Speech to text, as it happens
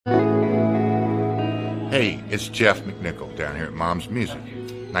Hey, it's Jeff McNichol down here at Mom's Music,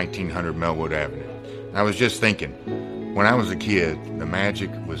 1900 Melwood Avenue. And I was just thinking, when I was a kid, the magic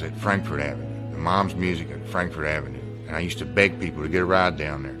was at Frankfort Avenue, the Mom's Music at Frankfort Avenue. And I used to beg people to get a ride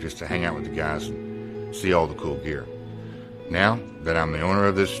down there just to hang out with the guys and see all the cool gear. Now that I'm the owner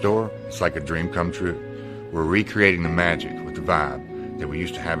of this store, it's like a dream come true. We're recreating the magic with the vibe that we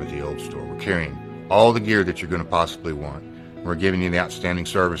used to have at the old store. We're carrying all the gear that you're going to possibly want. We're giving you the outstanding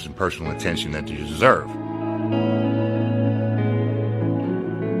service and personal attention that you deserve.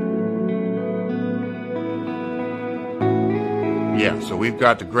 Yeah, so we've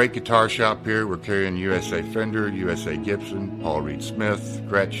got the great guitar shop here. We're carrying USA Fender, USA Gibson, Paul Reed Smith,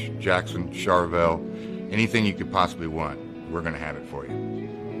 Gretsch, Jackson, Charvel. Anything you could possibly want, we're going to have it for you.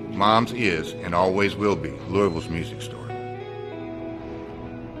 Mom's is and always will be Louisville's music store.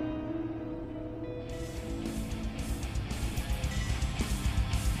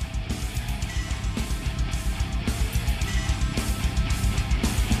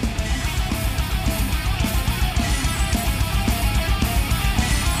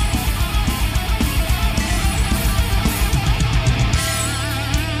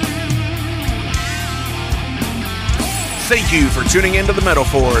 Thank you for tuning into the Metal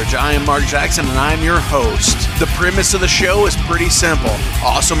Forge. I am Mark Jackson and I'm your host. The premise of the show is pretty simple.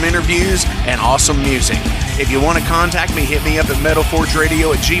 Awesome interviews and awesome music. If you want to contact me, hit me up at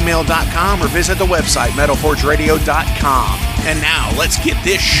metalforgeradio@gmail.com or visit the website metalforgeradio.com. And now let's get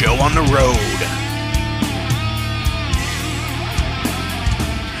this show on the road.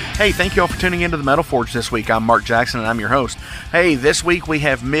 Hey, thank you all for tuning into the Metal Forge this week. I'm Mark Jackson and I'm your host. Hey, this week we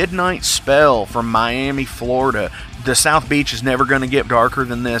have Midnight Spell from Miami, Florida. The South Beach is never going to get darker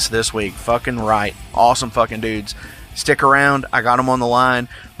than this week. Fucking right. Awesome fucking dudes. Stick around. I got them on the line.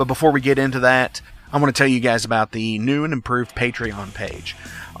 But before we get into that, I want to tell you guys about the new and improved Patreon page.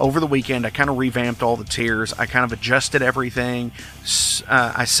 Over the weekend, I kind of revamped all the tiers. I kind of adjusted everything.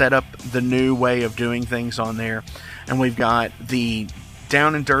 I set up the new way of doing things on there. And we've got the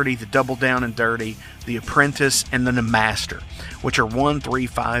Down and Dirty, the Double Down and Dirty, the Apprentice, and then the Master, which are $1, $3,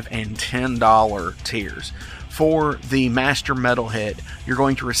 $5, and $10 tiers. For the Master Metalhead, you're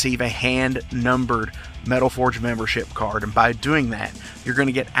going to receive a hand-numbered Metal Forge membership card, and by doing that, you're going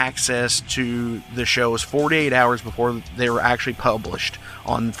to get access to the shows 48 hours before they were actually published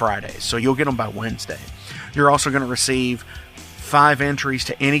on Fridays, so you'll get them by Wednesday. You're also going to receive 5 entries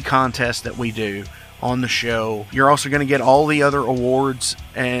to any contest that we do on the show. You're also going to get all the other awards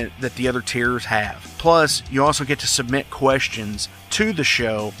that the other tiers have. Plus, you also get to submit questions to the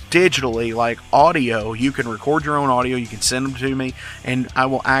show digitally, like audio. You can record your own audio, you can send them to me, and I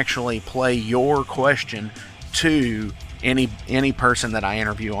will actually play your question to any person that I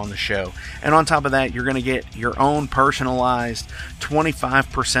interview on the show. And on top of that, you're going to get your own personalized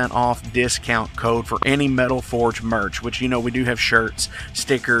 25% off discount code for any Metal Forge merch, which, you know, we do have shirts,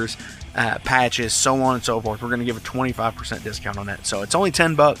 stickers, patches, so on and so forth. We're going to give a 25% discount on that. So it's only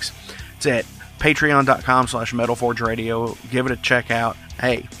 $10. It's at patreon.com/metalforgeradio. Give it a check out.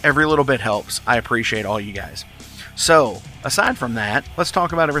 Hey, every little bit helps. I appreciate all you guys. So, aside from that, let's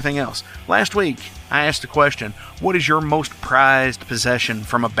talk about everything else. Last week, I asked the question, what is your most prized possession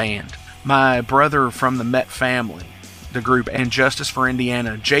from a band? My brother from the Met family, the group And Justice for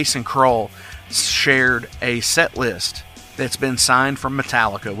Indiana, Jason Kroll, shared a set list that's been signed from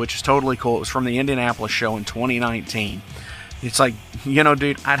Metallica, which is totally cool. It was from the Indianapolis show in 2019. It's like, you know,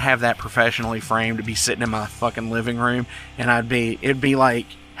 dude, I'd have that professionally framed to be sitting in my fucking living room, and it'd be like,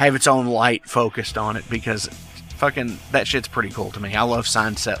 have its own light focused on it, because fucking, that shit's pretty cool to me. I love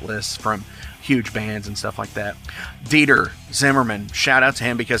signed set lists from huge bands and stuff like that. Dieter Zimmerman, shout out to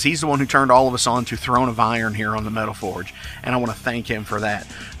him, because he's the one who turned all of us on to Throne of Iron here on the Metal Forge, and I want to thank him for that.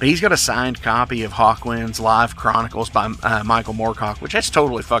 But he's got a signed copy of Hawkwind's Live Chronicles by Michael Moorcock, which that's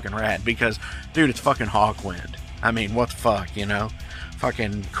totally fucking rad, because, dude, it's fucking Hawkwind. I mean, what the fuck, you know?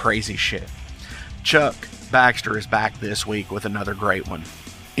 Fucking crazy shit. Chuck Baxter is back this week with another great one.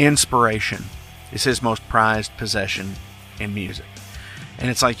 Inspiration is his most prized possession in music. And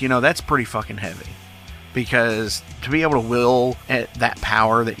it's like, you know, that's pretty fucking heavy. Because to be able to will at that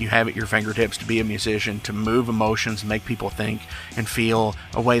power that you have at your fingertips to be a musician, to move emotions, make people think and feel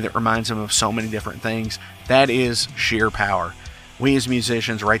a way that reminds them of so many different things, that is sheer power. We as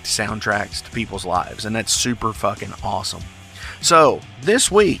musicians write the soundtracks to people's lives, and that's super fucking awesome. So, this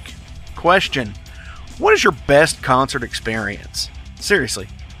week, question, what is your best concert experience? Seriously,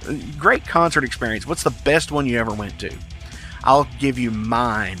 great concert experience. What's the best one you ever went to? I'll give you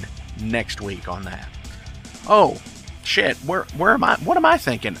mine next week on that. Oh, shit, where am I? What am I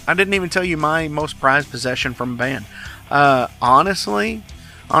thinking? I didn't even tell you my most prized possession from a band. Honestly,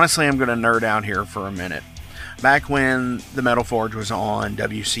 Honestly, I'm going to nerd out here for a minute. Back when the Metal Forge was on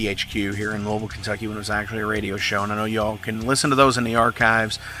WCHQ here in Louisville, Kentucky, when it was actually a radio show, and I know y'all can listen to those in the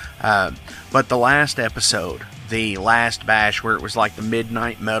archives, but the last episode, the last bash, where it was like the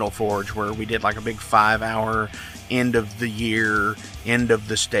Midnight Metal Forge, where we did like a big 5-hour end of the year, end of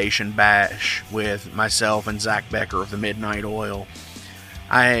the station bash with myself and Zach Becker of the Midnight Oil,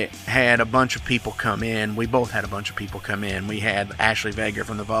 I had a bunch of people come in. We both had a bunch of people come in. We had Ashley Vega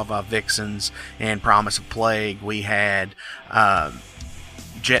from the Vava Vixens and Promise of Plague. We had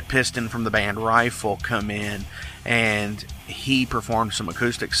Jet Piston from the band Rifle come in, and he performed some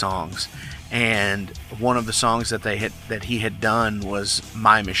acoustic songs. And one of the songs that he had done was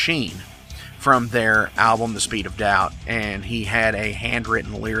My Machine from their album The Speed of Doubt, and he had a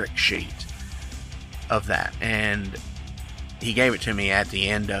handwritten lyric sheet of that, and he gave it to me at the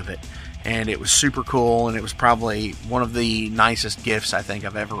end of it, and it was super cool, and it was probably one of the nicest gifts I think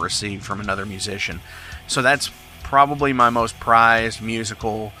I've ever received from another musician. So that's probably my most prized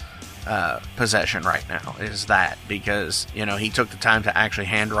musical possession right now, is that, because, you know, he took the time to actually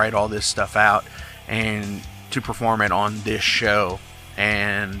handwrite all this stuff out and to perform it on this show,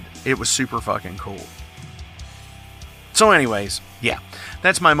 and it was super fucking cool. So anyways, yeah,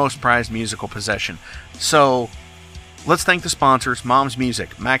 that's my most prized musical possession. So let's thank the sponsors: Mom's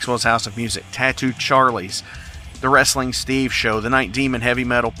Music, Maxwell's House of Music, Tattooed Charlie's, The Wrestling Steve Show, The Night Demon Heavy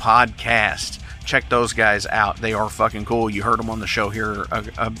Metal Podcast. Check those guys out. They are fucking cool. You heard them on the show here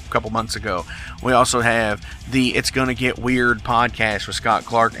a couple months ago. We also have the It's Gonna Get Weird podcast with Scott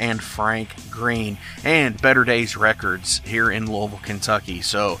Clark and Frank Green, and Better Days Records here in Louisville, Kentucky.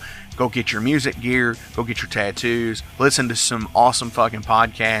 So go get your music gear, go get your tattoos, listen to some awesome fucking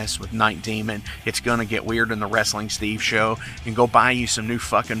podcasts with Night Demon, It's Gonna Get Weird, and The Wrestling Steve Show, and go buy you some new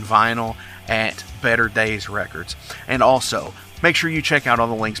fucking vinyl at Better Days Records. And also, make sure you check out all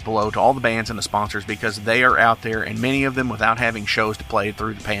the links below to all the bands and the sponsors, because they are out there, and many of them, without having shows to play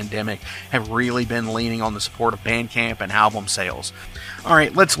through the pandemic, have really been leaning on the support of Bandcamp and album sales.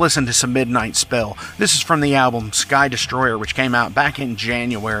 Alright, let's listen to some Midnight Spell. This is from the album Sky Destroyer, which came out back in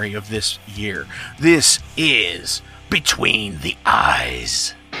January of this year. This is Between the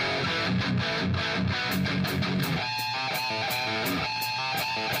Eyes.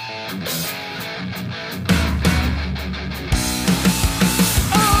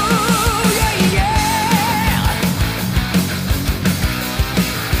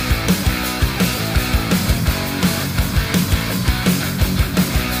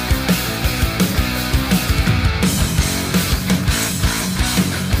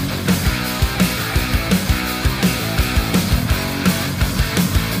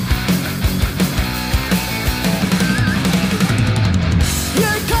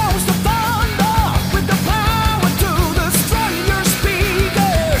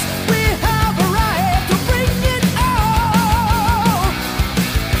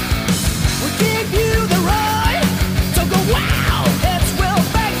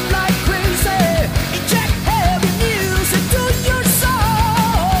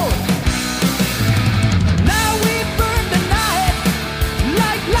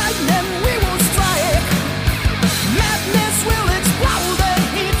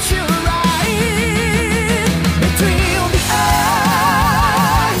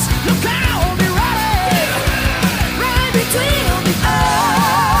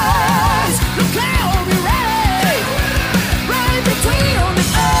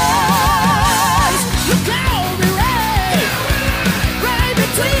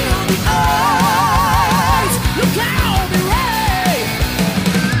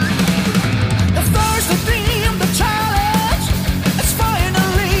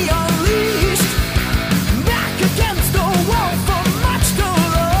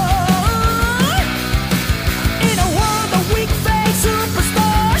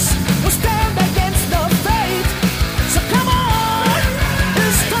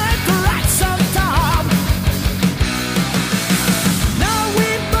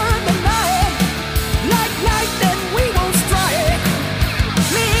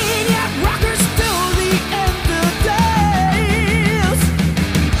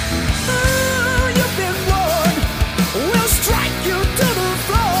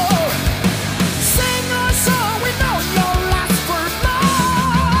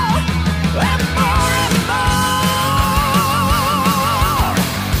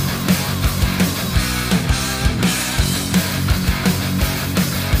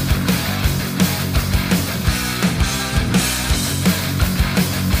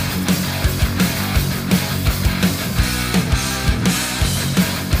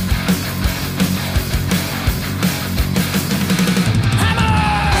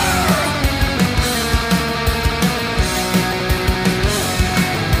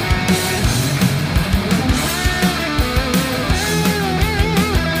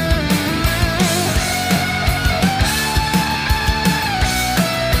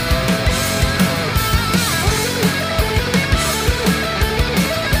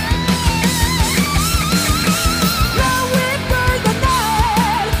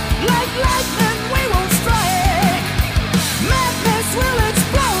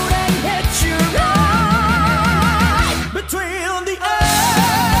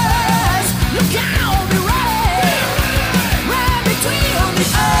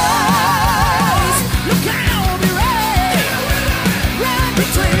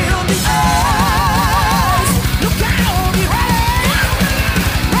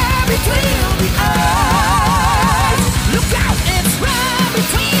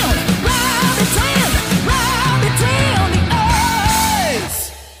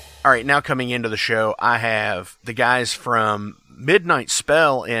 All right, now coming into the show, I have the guys from Midnight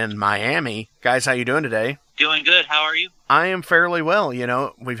Spell in Miami. Guys, how you doing today? Doing good. How are you? I am fairly well. You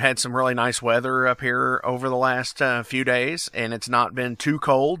know, we've had some really nice weather up here over the last few days, and it's not been too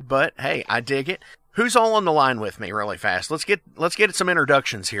cold, but hey, I dig it. Who's all on the line with me really fast? Let's get some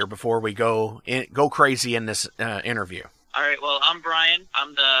introductions here before we go crazy in this interview. All right, well, I'm Brian.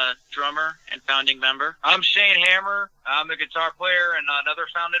 I'm the drummer and founding member. I'm Shane Hammer. I'm the guitar player and another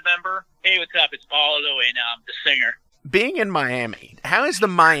founding member. Hey, what's up? It's Paolo, and I'm the singer. Being in Miami, how is the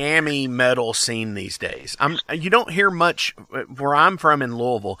Miami metal scene these days? You don't hear much, where I'm from in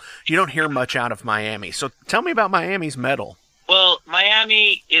Louisville, you don't hear much out of Miami. So tell me about Miami's metal. Well,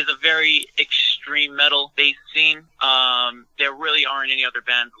 Miami is a very extreme metal-based scene. There really aren't any other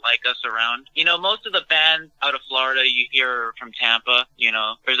bands like us around. You know, most of the bands out of Florida you hear from Tampa. You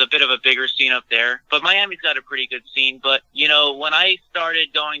know, there's a bit of a bigger scene up there. But Miami's got a pretty good scene. But, you know, when I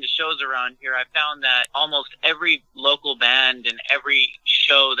started going to shows around here, I found that almost every local band and every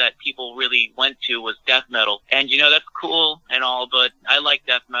show that people really went to was death metal. And, you know, that's cool and all, but I like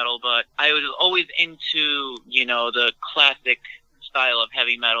death metal. But I was always into, you know, the classic style of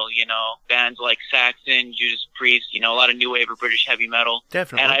heavy metal, you know, bands like Saxon, Judas Priest, you know, a lot of new wave or British heavy metal.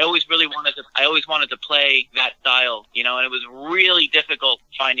 Definitely. And I always wanted to play that style, you know, and it was really difficult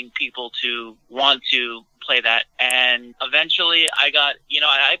finding people to want to play that. And eventually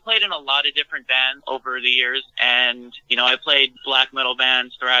I played in a lot of different bands over the years, and, you know, I played black metal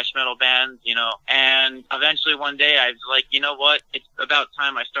bands, thrash metal bands, you know, and eventually one day I was like, you know what, it's about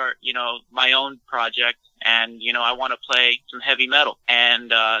time I start, you know, my own project. And, you know, I want to play some heavy metal.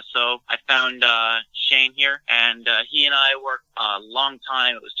 And so I found Shane here, and he and I worked a long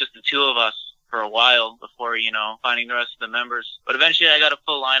time. It was just the two of us for a while before, you know, finding the rest of the members. But eventually I got a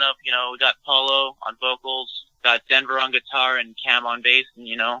full lineup. You know, we got Paolo on vocals, got Denver on guitar, and Cam on bass. And,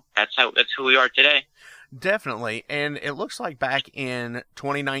 you know, that's who we are today. Definitely. And it looks like back in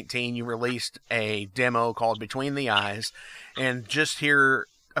 2019 you released a demo called Between the Eyes. And just here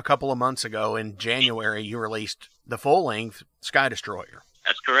a couple of months ago in January, you released the full-length Sky Destroyer.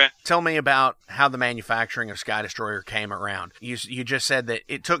 That's correct. Tell me about how the manufacturing of Sky Destroyer came around. You just said that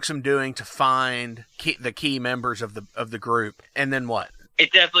it took some doing to find the key members of the group, and then what?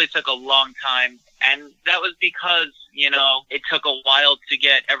 It definitely took a long time, and that was because, you know, it took a while to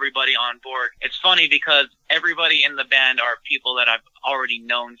get everybody on board. It's funny because everybody in the band are people that I've already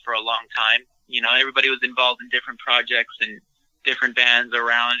known for a long time. You know, everybody was involved in different projects and different bands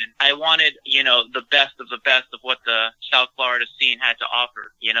around, and I wanted, you know, the best of what the South Florida scene had to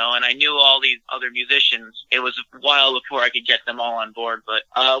offer, you know, and I knew all these other musicians. It was a while before I could get them all on board, but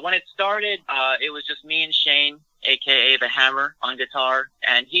when it started, it was just me and Shane, aka the Hammer, on guitar,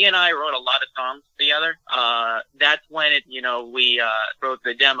 and he and I wrote a lot of songs together. That's when we wrote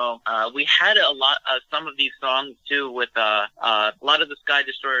the demo. We had some of these songs too with a lot of the Sky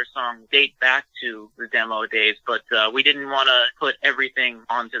Destroyer songs date back to the demo days, but we didn't want to put everything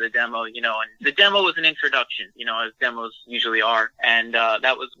onto the demo, you know, and the demo was an introduction, you know, as demos usually are, and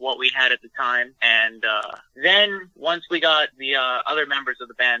that was what we had at the time. And then once we got the other members of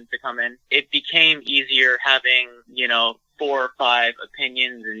the band to come in, it became easier having, you know, 4 or 5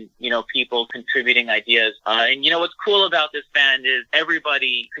 opinions and, you know, people contributing ideas. And, you know, what's cool about this band is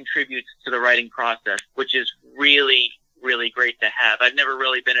everybody contributes to the writing process, which is really, really great to have. I've never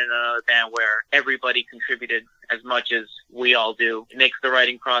really been in another band where everybody contributed as much as we all do. It makes the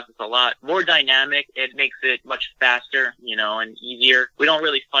writing process a lot more dynamic. It makes it much faster, you know, and easier. We don't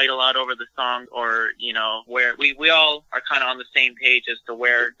really fight a lot over the song, or, you know, where we all are kind of on the same page as to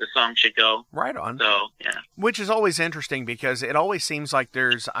where the song should go. Right on. So, yeah. Which is always interesting because it always seems like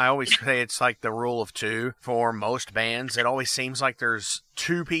I always say it's like the rule of 2 for most bands. It always seems like there's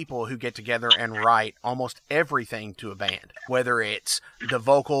 2 people who get together and write almost everything to a band, whether it's the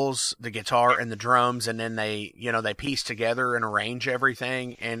vocals, the guitar, and the drums, and then they piece together and arrange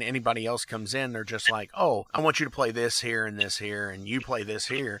everything, and anybody else comes in, they're just like, oh, I want you to play this here and this here, and you play this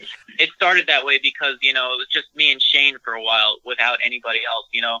here. It started that way because, you know, it was just me and Shane for a while without anybody else,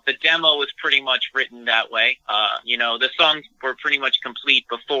 you know. The demo was pretty much written that way. You know, the songs were pretty much complete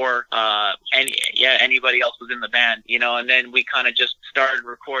before anybody else was in the band, you know, and then we kind of just started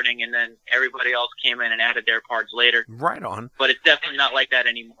recording, and then everybody else came in and added their parts later. Right on. But it's definitely not like that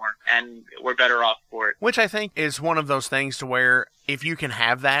anymore, and we're better off for it. Which I think is one of those things to where if you can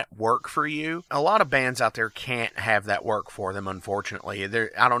have that work for you. A lot of bands out there can't have that work for them, unfortunately.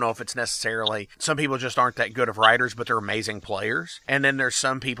 I don't know if it's necessarily, some people just aren't that good of writers, but they're amazing players. And then there's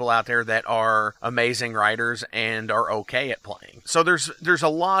some people out there that are amazing writers and are okay at playing. So there's a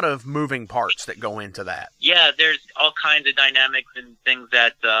lot of moving parts that go into that. Yeah, there's all kinds of dynamics and things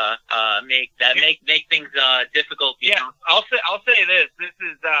that make things difficult. You know? I'll say this. This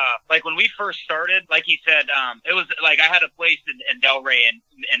is like when we first started. Like he said, it was like I had a place in Delray,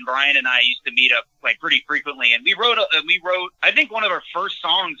 and Brian and I used to meet up like pretty frequently, and we wrote. I think one of our first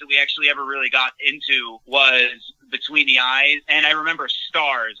songs that we actually ever really got into was Between the Eyes, and I remember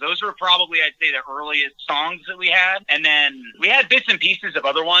Stars. Those were probably, I'd say, the earliest songs that we had, and then we had bits and pieces of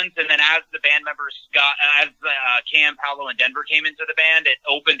other ones, and then as the band members Cam, Paolo, and Denver came into the band, it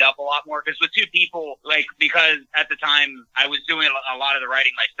opened up a lot more, because with two people, like, because at the time I was doing a lot of the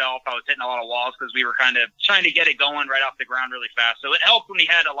writing myself, I was hitting a lot of walls, because we were kind of trying to get it going right off the ground really fast, so it helped when we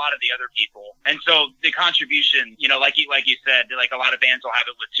had a lot of the other people, and so the contribution, you know, like you said, like a lot of bands will have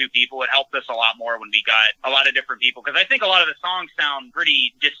it with two people. It helped us a lot more when we got a lot of different people, because I think a lot of the songs sound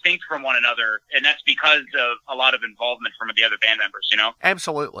pretty distinct from one another, and that's because of a lot of involvement from the other band members, you know?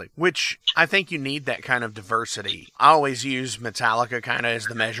 Absolutely. Which I think you need that kind of diversity. I always use Metallica kind of as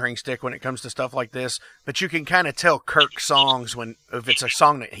the measuring stick when it comes to stuff like this, but you can kind of tell Kirk's songs if it's a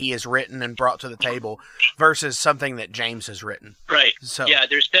song that he has written and brought to the table versus something that James has written. Right. So yeah,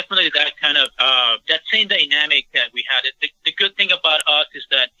 there's definitely that kind of that same dynamic that we had. The good thing about us is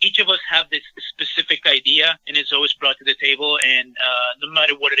that each of us have this specific idea, and it's always brought to the table, and no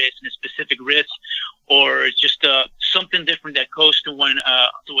matter what it is, in a specific riff or just something different that goes to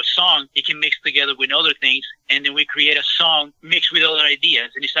a song, it can mix together with other things, and then we create a song mixed with other ideas,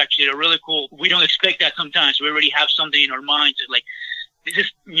 and it's actually a really cool. We don't expect that sometimes. We already have something in our minds, like, this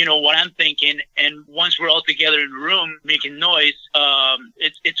is, you know, what I'm thinking, and once we're all together in the room making noise,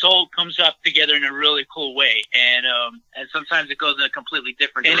 it's all comes up together in a really cool way, and sometimes it goes in a completely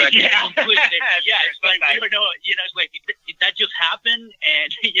different direction. Yeah, completely different. Yeah, it's like, you know, it's like that just happened,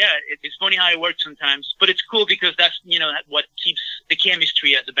 and yeah, it's funny how it works sometimes, but it's cool because that's, you know, what keeps the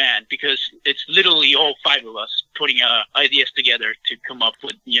chemistry at the band, because it's literally all five of us putting ideas together to come up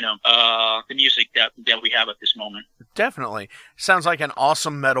with, you know, the music that we have at this moment. Definitely. Sounds like an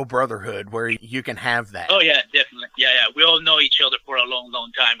awesome metal brotherhood where you can have that. Oh, yeah, definitely. Yeah. We all know each other for a long,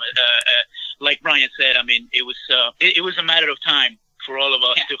 long time. Like Brian said, I mean, it was a matter of time for all of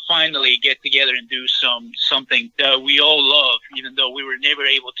us to finally get together and do something that we all love, even though we were never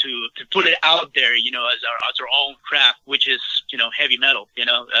able to put it out there, you know, as our own craft, which is, you know, heavy metal. You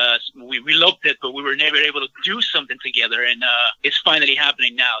know, we loved it, but we were never able to do something together, and it's finally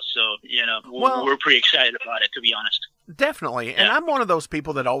happening now. So, you know, we're pretty excited about it, to be honest. Definitely. And I'm one of those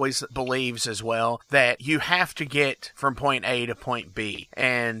people that always believes as well that you have to get from point A to point B.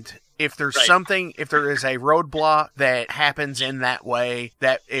 And if there's if there is a roadblock that happens in that way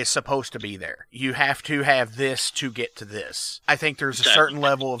that is supposed to be there, you have to have this to get to this. I think there's a certain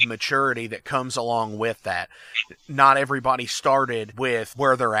level of maturity that comes along with that. Not everybody started with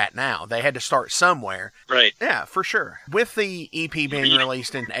where they're at now. They had to start somewhere. Right. Yeah, for sure. With the EP being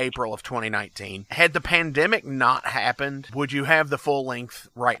released in April of 2019, had the pandemic not happened, would you have the full length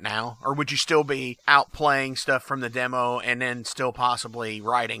right now? Or would you still be out playing stuff from the demo and then still possibly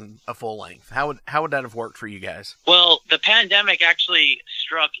writing a full length? How would that have worked for you guys? Well, the pandemic actually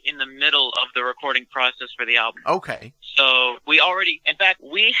struck in the middle of the recording process for the album. Okay. So we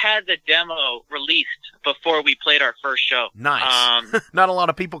had the demo released before we played our first show. Nice. Not a lot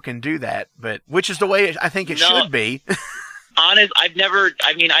of people can do that, but which is the way I think it should be. Honest, I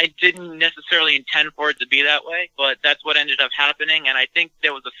didn't necessarily intend for it to be that way, but that's what ended up happening, and I think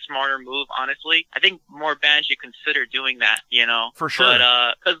there was a smarter move, honestly. I think more bands should consider doing that, you know? For sure.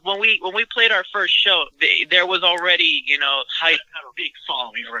 But, because when we played our first show, there was already, you know, hype. Kind of a big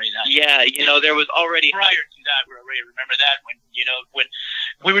following already. Yeah, you know, there was already prior to that, we already remember that when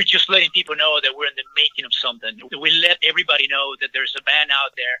we were just letting people know that we're in the making of something. We let everybody know that there's a band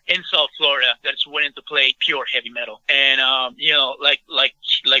out there in South Florida that's willing to play pure heavy metal. And, you know, like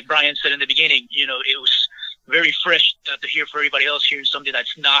Brian said in the beginning, you know, it was very fresh to hear for everybody else hearing something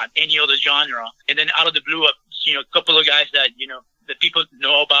that's not any other genre. And then out of the blue, you know, a couple of guys that, you know, that people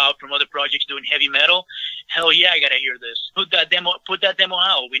know about from other projects doing heavy metal. Hell yeah, I gotta hear this. Put that demo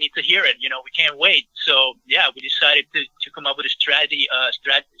out. We need to hear it. You know, we can't wait. So yeah, we decided to come up with a strategy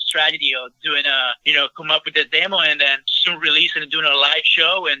of doing come up with the demo and then soon releasing and doing a live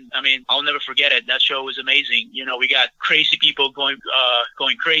show. And I mean, I'll never forget it. That show was amazing. You know, we got crazy people going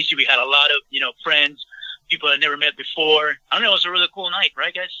crazy. We had a lot of, you know, friends, people I never met before. I don't know, it was a really cool night,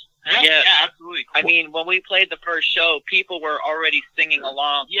 right, guys? Yeah, absolutely. I mean, when we played the first show, people were already singing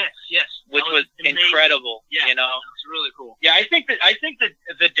along. Yes, which was incredible. Yeah, you know, it was really cool. Yeah, I think that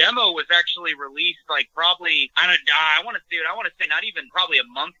the demo was actually released like probably I want to say not even probably a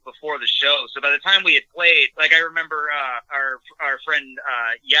month before the show. So by the time we had played, like I remember our friend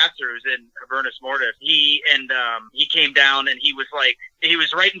Yasser, who's in Avernus Mortis, he came down and he was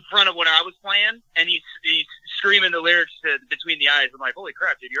right in front of what I was playing, and he's screaming the lyrics to Between the Eyes. I'm like, holy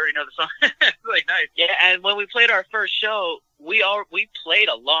crap, dude, you already know the song. It's like, nice. Yeah, and when we played our first show, we played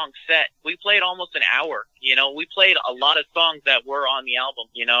a long set. We played almost an hour. You know, we played a lot of songs that were on the album.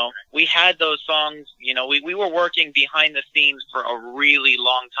 You know, we had those songs. You know, we were working behind the scenes for a really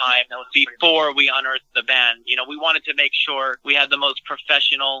long time before we unearthed the band. You know, we wanted to make sure we had the most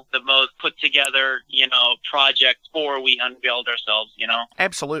professional, the most put together, you know, project before we unveiled ourselves. You know,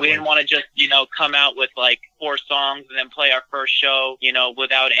 absolutely. We didn't want to just, you know, come out with like 4 songs and then play our first show, you know,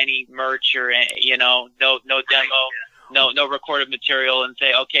 without any merch or, you know, no demo. No recorded material and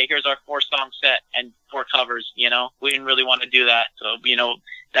say, okay, here's our 4-song set and 4 covers, you know. We didn't really want to do that. So, you know,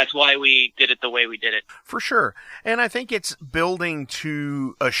 that's why we did it the way we did it. For sure. And I think it's building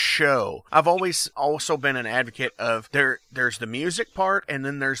to a show. I've always also been an advocate of there's the music part and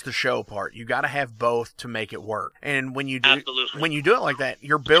then there's the show part. You got to have both to make it work. And when you do it like that,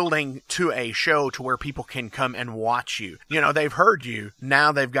 you're building to a show to where people can come and watch you. You know, they've heard you.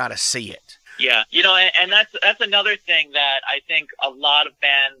 Now they've got to see it. Yeah, you know, and that's another thing that I think a lot of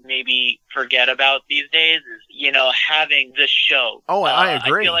bands maybe forget about these days is, you know, having this show. Oh, I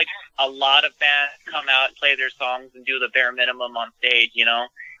agree. I feel like a lot of bands come out and play their songs and do the bare minimum on stage, you know.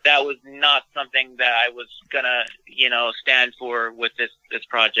 That was not something that I was gonna, you know, stand for with this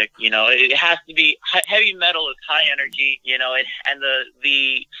project. You know, it has to be heavy metal is high energy, you know, and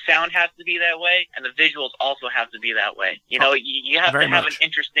the sound has to be that way, and the visuals also have to be that way. You know, you have to have an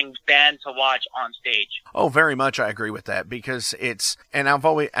interesting band to watch on stage. Oh, very much. I agree with that because and I've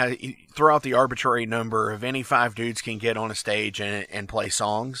always throughout the arbitrary number of any 5 dudes can get on a stage and play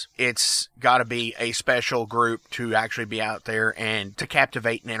songs. It's got to be a special group to actually be out there and to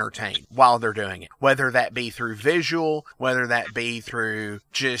captivate and entertain while they're doing it, whether that be through visual, whether that be through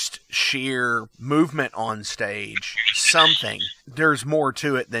just sheer movement on stage, something. There's more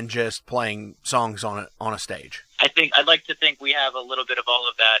to it than just playing songs on a stage. I'd like to think we have a little bit of all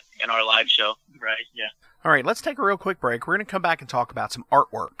of that in our live show. Right. Yeah. All right, let's take a real quick break. We're going to come back and talk about some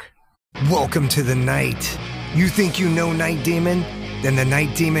artwork. Welcome to the night. You think you know Night Demon? Then the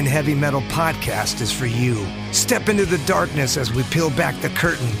Night Demon Heavy Metal Podcast is for you. Step into the darkness as we peel back the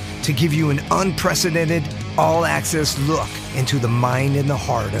curtain to give you an unprecedented, all-access look into the mind and the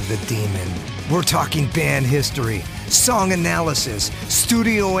heart of the demon. We're talking band history, song analysis,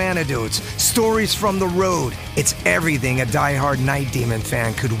 studio anecdotes, stories from the road. It's everything a diehard Night Demon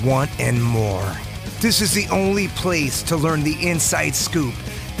fan could want and more. This is the only place to learn the inside scoop,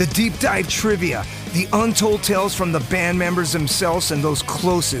 the deep dive trivia, the untold tales from the band members themselves and those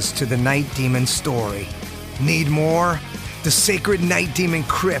closest to the Night Demon story. Need more? The sacred Night Demon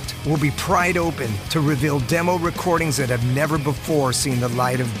Crypt will be pried open to reveal demo recordings that have never before seen the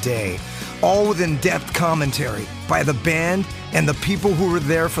light of day, all with in-depth commentary by the band and the people who were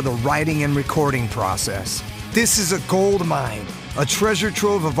there for the writing and recording process. This is a gold mine, a treasure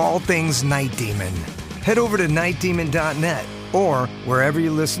trove of all things Night Demon. Head over to nightdemon.net or wherever you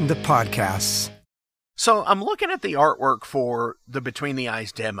listen to podcasts. So I'm looking at the artwork for the Between the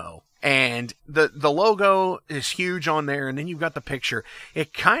Eyes demo, and the logo is huge on there, and then you've got the picture.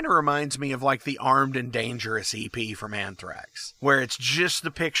 It kind of reminds me of like the Armed and Dangerous EP from Anthrax, where it's just the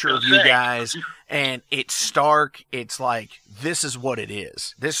picture of you guys, and it's stark. It's like, this is what it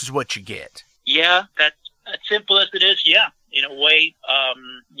is. This is what you get. Yeah, that's as simple as it is, yeah. In a way,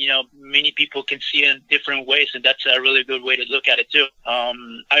 you know, many people can see it in different ways, and that's a really good way to look at it too.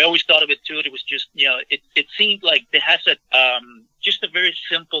 I always thought of it too. It was just, you know, it seemed like it has just a very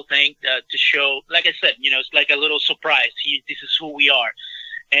simple thing to show. Like I said, you know, it's like a little surprise. This is who we are.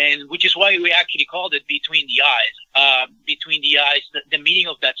 And which is why we actually called it Between the Eyes. Between the Eyes, the meaning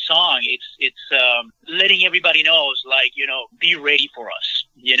of that song, it's letting everybody know, like, you know, be ready for us.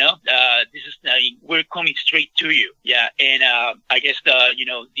 You know, this is we're coming straight to you. Yeah, and I guess you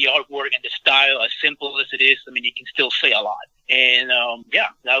know, the artwork and the style, as simple as it is, I mean, you can still say a lot. And yeah,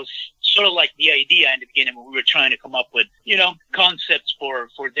 that was sort of like the idea in the beginning when we were trying to come up with, you know, concepts for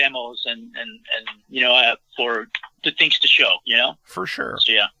demos and you know, for the things to show, you know. For sure.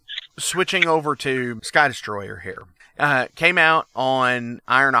 So yeah. switching over to Sky Destroyer here. Came out on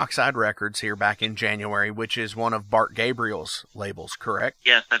Iron Oxide Records here back in January, which is one of Bart Gabriel's labels, correct?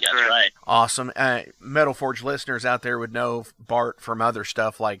 Yes, that's correct. right. Awesome. Metal Forge listeners out there would know Bart from other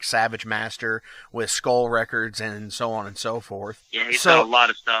stuff like Savage Master with Skull Records and so on and so forth. Yeah, he's done a lot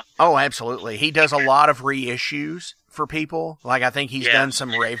of stuff. Oh, absolutely. He does a lot of reissues for people. Like, I think he's done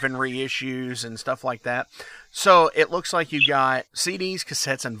some Raven reissues and stuff like that. So it looks like you got CDs,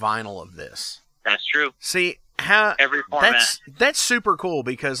 cassettes, and vinyl of this. That's true. See, every format. That's super cool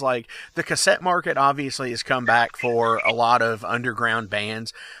because, like, the cassette market obviously has come back for a lot of underground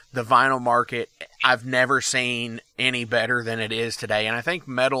bands. The vinyl market, I've never seen any better than it is today. And I think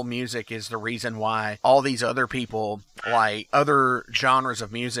metal music is the reason why all these other people, like other genres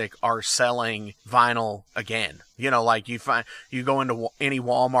of music, are selling vinyl again. You know, like you go into any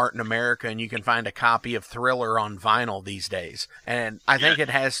Walmart in America and you can find a copy of Thriller on vinyl these days. And I think it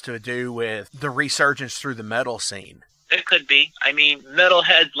has to do with the resurgence through the metal scene. It could be. I mean,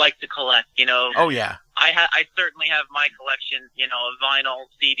 metalheads like to collect, you know. Oh, yeah. I certainly have my collection, you know, of vinyl,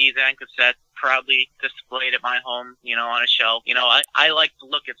 CDs, and cassettes proudly displayed at my home, you know, on a shelf. You know, I like to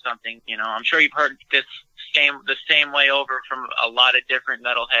look at something, you know. I'm sure you've heard the same way over from a lot of different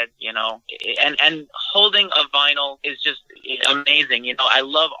metalheads, you know. And holding a vinyl is just amazing. You know, I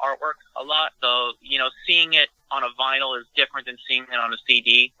love artwork a lot, so, you know, seeing it on a vinyl is different than seeing it on a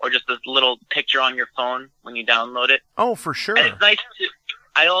CD or just a little picture on your phone when you download it. Oh, for sure. And it's nice to...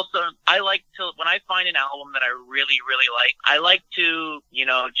 I like to, when I find an album that I really, really like, I like to, you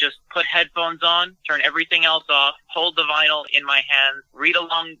know, just put headphones on, turn everything else off, hold the vinyl in my hands, read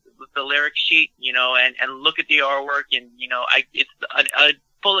along with the lyric sheet, you know, and look at the artwork, and, you know, it's a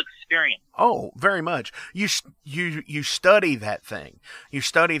full experience. Oh, very much. You study that thing. You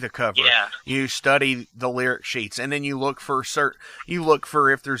study the cover. Yeah. You study the lyric sheets, and then you look for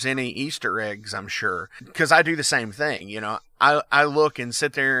if there's any Easter eggs, I'm sure. Because I do the same thing, you know. I look and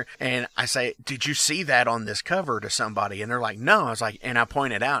sit there and I say, did you see that on this cover to somebody? And they're like, no. I was like, and I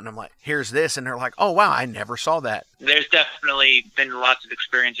point it out and I'm like, here's this. And they're like, oh, wow, I never saw that. There's definitely been lots of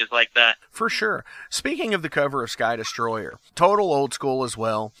experiences like that. For sure. Speaking of the cover of Sky Destroyer, total old school as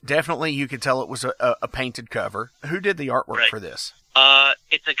well. Definitely you could tell it was a painted cover. Who did the artwork for this?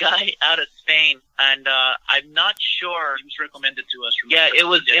 It's a guy out of Spain, and I'm not sure. He was recommended to us.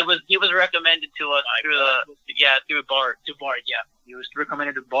 He was recommended to us through Bart. To Bart, yeah. He was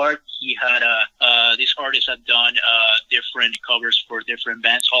recommended to Bart. He had this artist had done different covers for different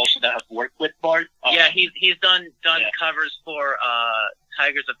bands also that have worked with Bart. He's done covers for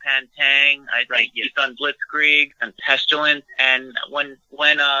Tigers of Pantang. I think he's done Blitzkrieg and Pestilence. And when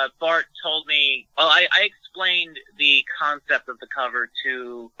Bart told me, I explained the concept of the cover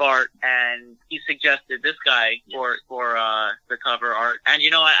to Bart, and he suggested this guy for the cover art. And, you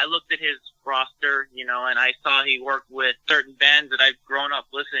know, I looked at his roster, you know, and I saw he worked with certain bands that I've grown up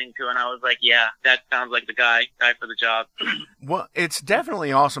listening to, and I was like, yeah, that sounds like the guy for the job. Well, it's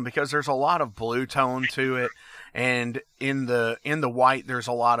definitely awesome because there's a lot of blue tone to it. And in the white, there's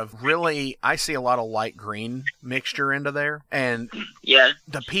a lot of I see a lot of light green mixture into there. And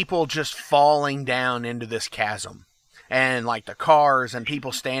the people just falling down into this chasm. And like the cars and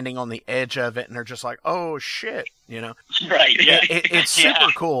people standing on the edge of it, and they're just like, oh shit, you know? Right. Yeah. It's super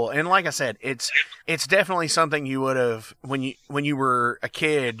cool. And like I said, it's definitely something you would have, when you were a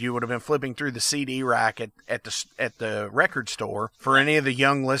kid, you would have been flipping through the CD rack at the record store. For any of the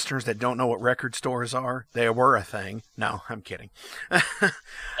young listeners that don't know what record stores are, they were a thing. No, I'm kidding.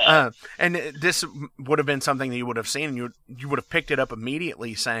 And this would have been something that you would have seen, and you would have picked it up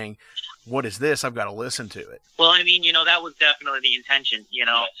immediately saying, what is this? I've got to listen to it. Well, I mean, you know, that was definitely the intention, you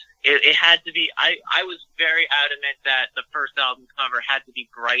know. It had to be, I was very adamant that the first album cover had to be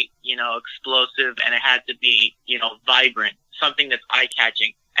bright, you know, explosive, and it had to be, you know, vibrant, something that's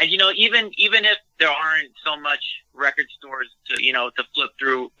eye-catching. And, you know, even if there aren't so much record stores to flip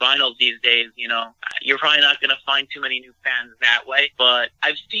through vinyls these days, you know, you're probably not going to find too many new fans that way. But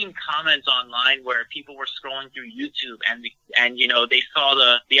I've seen comments online where people were scrolling through YouTube and you know, they saw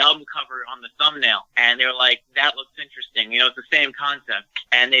the album cover on the thumbnail and they were like, that looks interesting. You know, it's the same concept.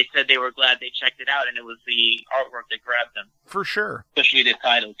 And they said they were glad they checked it out, and it was the artwork that grabbed them. For sure. Especially the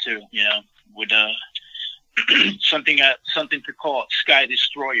title too, you know, with something to call Sky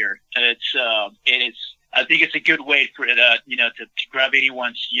Destroyer. It is. I think it's a good way for it, you know, to grab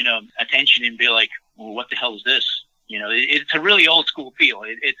anyone's, you know, attention and be like, well, what the hell is this? You know, it's a really old school feel.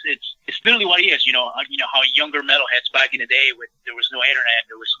 It's literally what it is. You know how younger metalheads back in the day, there was no internet,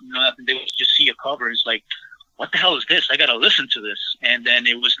 there was nothing. They would just see a cover. It's like, what the hell is this? I got to listen to this. And then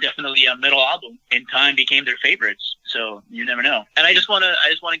it was definitely a metal album. In time became their favorites. So you never know. And I just want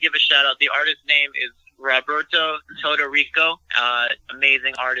to give a shout out. The artist's name is Roberto Todorico.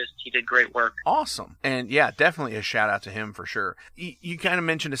 Amazing artist. He did great work. Awesome. And yeah, definitely a shout out to him for sure. You kind of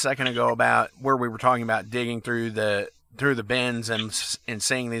mentioned a second ago about where we were talking about digging through the bins and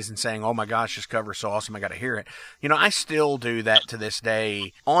seeing these and saying, oh my gosh, this cover's so awesome, I got to hear it. You know, I still do that to this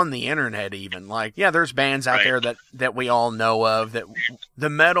day on the internet even. Like, yeah, there's bands out there that we all know of, that the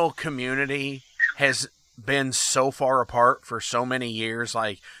metal community has been so far apart for so many years.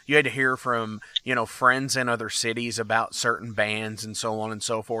 Like, you had to hear from, you know, friends in other cities about certain bands and so on and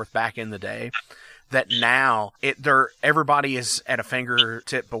so forth back in the day, that now everybody is at a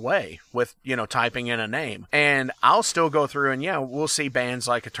fingertip away with, you know, typing in a name. And I'll still go through and, yeah, we'll see bands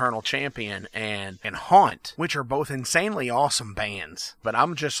like Eternal Champion and Haunt, which are both insanely awesome bands. But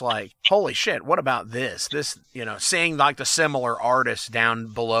I'm just like, holy shit, what about this? This, you know, seeing like the similar artists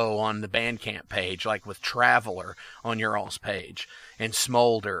down below on the Bandcamp page, like with Traveler on your all's page and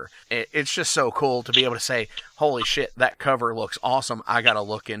Smolder. It's just so cool to be able to say, holy shit, that cover looks awesome. I got to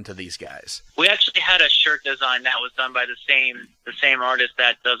look into these guys. We actually had a shirt design that was done by the same artist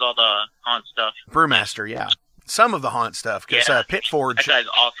that does all the Haunt stuff. Brewmaster, yeah. Some of the Haunt stuff, because Pitforge. That guy's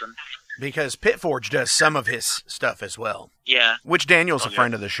awesome. Because Pitforge does some of his stuff as well. Yeah. Which Daniel's a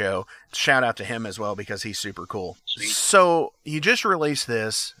friend of the show. Shout out to him as well, because he's super cool. Sweet. So you just released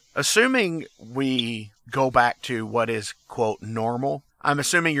this. Assuming we go back to what is, quote, normal, I'm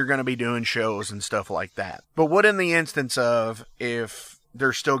assuming you're going to be doing shows and stuff like that. But what in the instance of if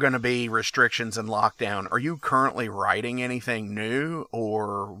there's still going to be restrictions and lockdown, are you currently writing anything new,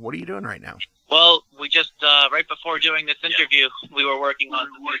 or what are you doing right now? Well, we just, right before doing this interview, we were working on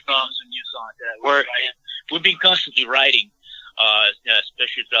some new songs. We've been constantly writing,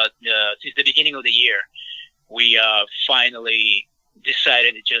 especially since the beginning of the year. We finally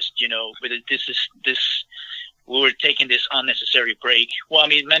decided to just, you know, we were taking this unnecessary break. Well, I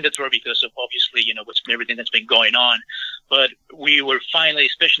mean, mandatory because of obviously, you know, everything that's been going on. But we were finally,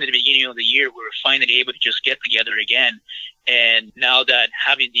 especially at the beginning of the year, we were finally able to just get together again. And now that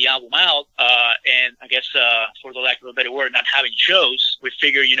having the album out, and I guess, for the lack of a better word, not having shows, we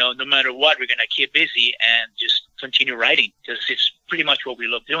figure, you know, no matter what, we're going to keep busy and just continue writing, because it's pretty much what we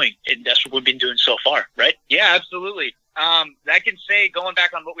love doing. And that's what we've been doing so far, right? Yeah, absolutely. I can say, going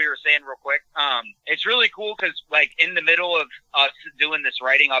back on what we were saying real quick, it's really cool because, like, in the middle of us doing this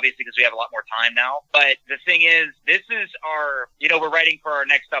writing, obviously, because we have a lot more time now, but the thing is, this is our, you know, we're writing for our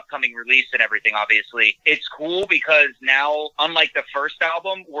next upcoming release and everything, obviously. It's cool because now, unlike the first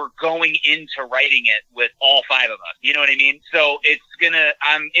album, we're going into writing it with all five of us. You know what I mean? So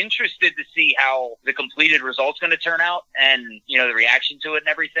I'm interested to see how the completed result's gonna turn out and, you know, the reaction to it and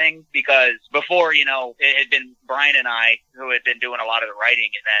everything, because before, you know, it had been Brian and I who had been doing a lot of the writing,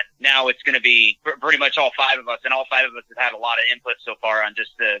 and then now it's going to be pretty much all five of us, and all five of us have had a lot of input so far on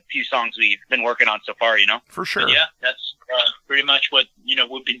just the few songs we've been working on so far, you know? For sure. Yeah, that's pretty much what, you know,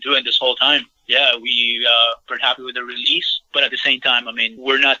 we've been doing this whole time. Yeah, we're happy with the release, but at the same time, I mean,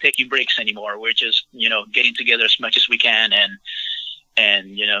 we're not taking breaks anymore. We're just, you know, getting together as much as we can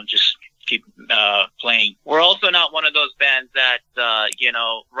and you know, just keep playing. We're also not one of those bands that you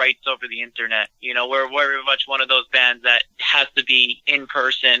know, writes over the internet. You know, we're very much one of those bands that has to be in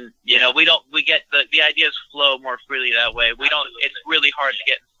person. You know, we get the ideas flow more freely that way. It's really hard to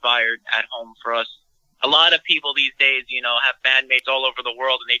get inspired at home for us. A lot of people these days, you know, have bandmates all over the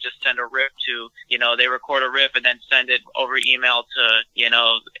world, and they just send a riff to, you know, they record a riff and then send it over email to, you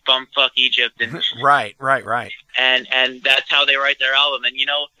know, bumfuck Egypt. And Right. And that's how they write their album. And, you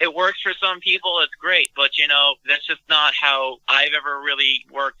know, it works for some people. It's great. But, you know, that's just not how I've ever really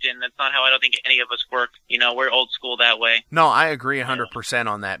worked. And that's not how I don't think any of us work. You know, we're old school that way. No, I agree 100%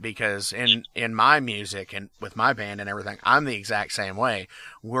 on that, because in my music and with my band and everything, I'm the exact same way.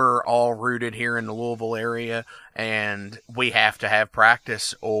 We're all rooted here in the Louisville area, and we have to have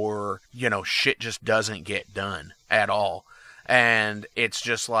practice or, you know, shit just doesn't get done at all. And it's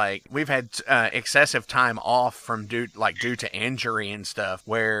just like, we've had excessive time off from due to injury and stuff,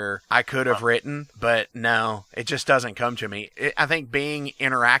 where I could have written, but no, it just doesn't come to me. I think being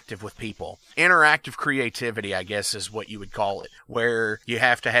interactive with people, interactive creativity, I guess is what you would call it, where you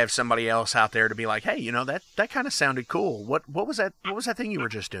have to have somebody else out there to be like, hey, you know, that kind of sounded cool. What was that thing you were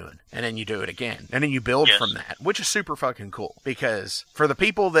just doing? And then you do it again, and then you build from that, which is super fucking cool. Because for the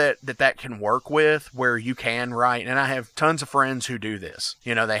people that can work with, where you can write, and I have tons of friends who do this.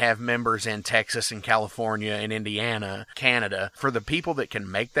 You know, they have members in Texas and California and Indiana, Canada. For the people that can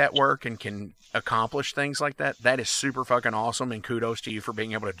make that work and can accomplish things like that, that is super fucking awesome, and kudos to you for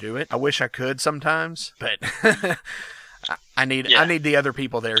being able to do it. I wish I could sometimes, but I need the other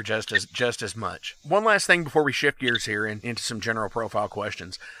people there just as much. One last thing before we shift gears here into some general profile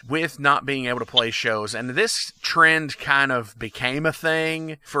questions. With not being able to play shows, and this trend kind of became a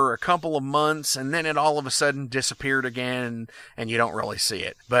thing for a couple of months, and then it all of a sudden disappeared again, and you don't really see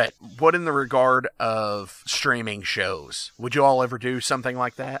it. But what in the regard of streaming shows? Would you all ever do something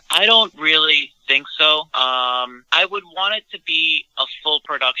like that? I don't really think so. I would want it to be a full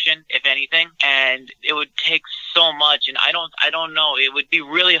production, if anything, and it would take so much, and I don't know. It would be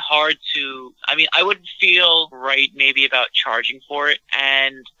really hard to, I wouldn't feel right maybe about charging for it,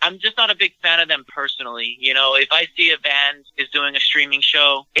 and I'm just not a big fan of them personally. You know, if I see a band is doing a streaming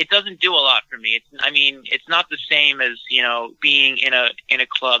show, it doesn't do a lot for me. It's not the same as, you know, being in a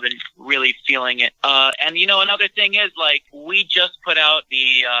club and really feeling it. And you know, another thing is, like, we just put out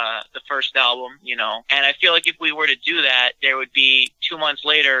the first album, you know, and I feel like if we were to do that, there would be 2 months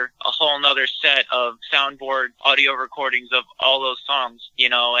later a whole nother set of soundboard audio recordings of all those songs, you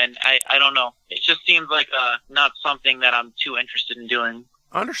know, and I don't know. It just seems like not something that I'm too interested in doing.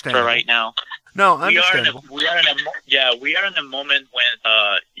 Understandable. For right now. No, understandable. We are in a moment when,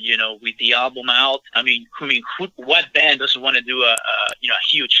 you know, with the album out, what band doesn't want to do a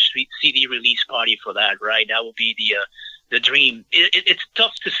huge CD release party for that, right? That would be the dream. It's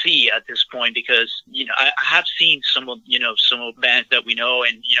tough to see at this point because, you know, I have seen some of bands that we know,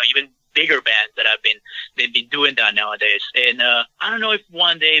 and, you know, even bigger bands that they've been doing that nowadays. And I don't know if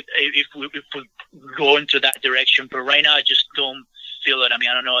one day if we go into that direction, but right now I just don't feel it. I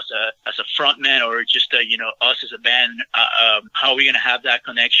don't know, as a front man or just you know, us as a band, how are we gonna have that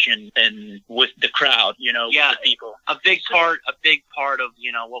connection and with the crowd, you know, with the people? A big part of,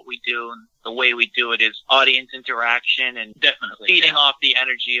 you know, what we do and the way we do it is audience interaction and definitely feeding off the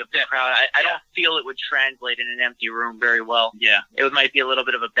energy of the crowd. I don't feel it would translate in an empty room very well. Yeah, it might be a little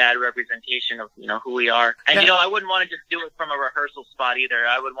bit of a bad representation of, you know, who we are. And you know, I wouldn't want to just do it from a rehearsal spot either.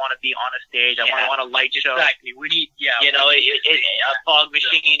 I would want to be on a stage. I want a light show. Exactly. We need, you know, a fog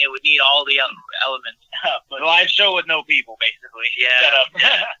machine. It would need all the elements. But a live show with no people, basically. Yeah.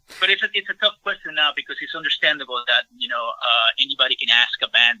 But it's a tough question now because it's understandable that, you know, anybody can ask a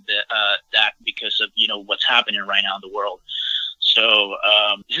band that because of, you know, what's happening right now in the world. So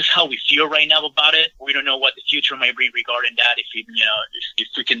this is how we feel right now about it. We don't know what the future may bring regarding that. If we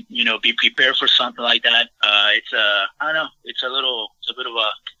can, you know, be prepared for something like that. It's I don't know. It's a bit of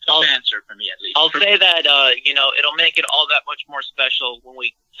a tough answer for me, at least. I'll say that you know, it'll make it all that much more special when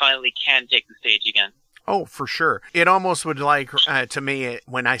we finally can take the stage again. Oh, for sure. It almost would, like, to me,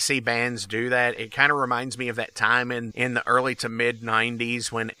 when I see bands do that, it kind of reminds me of that time in the early to mid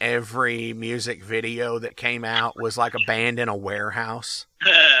 90s when every music video that came out was like a band in a warehouse.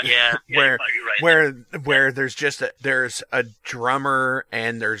 Where there's just there's a drummer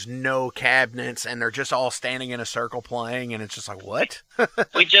and there's no cabinets and they're just all standing in a circle playing, and it's just like, what?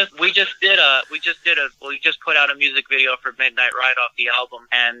 we just put out a music video for Midnight Ride off the album,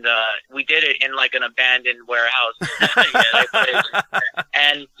 and we did it in like an abandoned warehouse.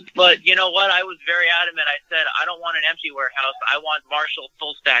 But you know what? I was very adamant. I said, I don't want an empty warehouse. I want Marshall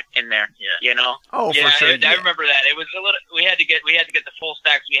full stack in there. Yeah. You know? Oh, for sure. I remember that. It was a little. We had to get the full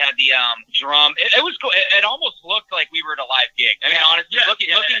stacks. We had the drum. It was cool. It almost looked like we were at a live gig. Honestly,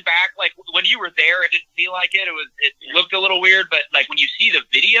 looking back, like when you were there, it didn't feel like it. It looked a little weird, but like when you see the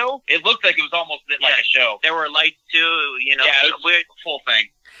video, it looked like it was almost like a show. There were lights too. You know, it was a full thing.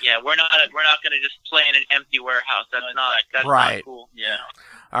 Yeah, we're not going to just play in an empty warehouse. That's right. Not cool. Yeah.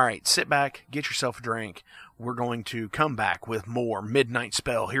 All right, sit back, get yourself a drink. We're going to come back with more Midnight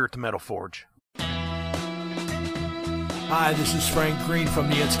Spell here at the Metal Forge. Hi, this is Frank Green from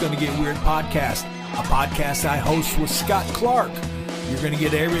the It's Gonna Get Weird podcast, a podcast I host with Scott Clark. You're going to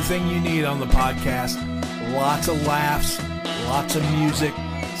get everything you need on the podcast. Lots of laughs, lots of music,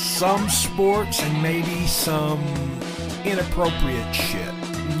 some sports, and maybe some inappropriate shit.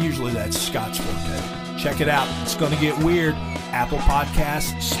 Usually that's Scott's forte. Check it out. It's going to get weird. Apple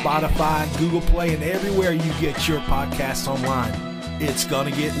Podcasts, Spotify, Google Play, and everywhere you get your podcasts online. It's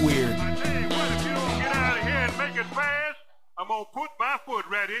going to get weird. Hey, what if you don't get out of here and make it fast? I'm going to put my foot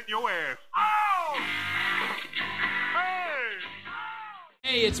right in your ass. Oh!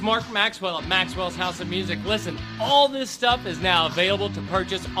 Hey, it's Mark Maxwell at Maxwell's House of Music. Listen, all this stuff is now available to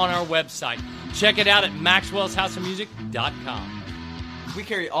purchase on our website. Check it out at maxwellshouseofmusic.com. We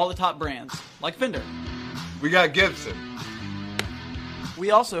carry all the top brands, like Fender. We got Gibson.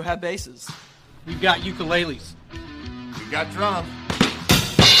 We also have basses. We've got ukuleles. We got drums.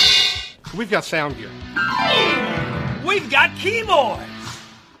 We've got sound gear. We've got keyboards.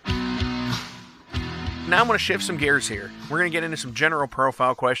 Now I'm going to shift some gears here. We're going to get into some general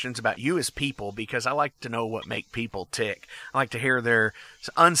profile questions about you as people because I like to know what make people tick. I like to hear their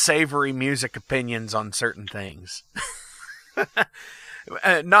unsavory music opinions on certain things.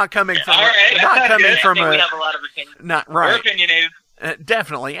 Not coming from we have a lot of opinions. Not right. We're opinionated.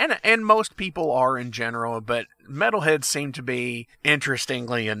 Definitely, and most people are in general, but metalheads seem to be,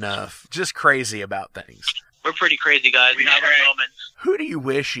 interestingly enough, just crazy about things. We're pretty crazy guys. We have our moments. Who do you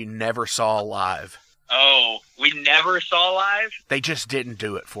wish you never saw live? Oh, we never saw live? They just didn't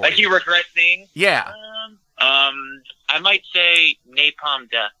do it for Like you regret seeing? Yeah. I might say Napalm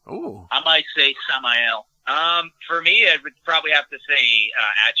Death. Ooh. I might say Samael. For me, I would probably have to say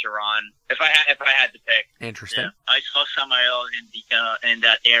Acheron if I had to pick. Interesting. Yeah, I saw Samael in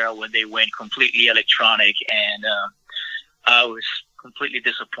that era when they went completely electronic, and I was completely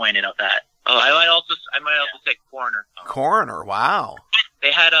disappointed of that. Oh, I might also say Coroner. Coroner, wow.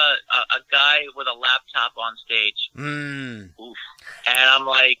 They had a guy with a laptop on stage. Oof. And I'm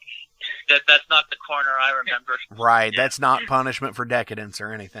like, that's not the Coroner I remember. Right, that's not punishment for decadence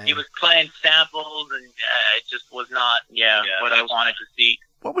or anything. He was playing samples, and it just was not what I wanted to see.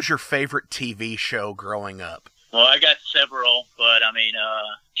 What was your favorite TV show growing up? Well, I got several, but I mean,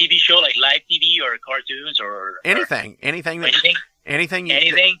 TV show like live TV or cartoons or anything. Anything.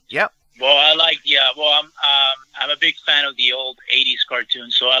 Yep. Well, I'm a big fan of the old '80s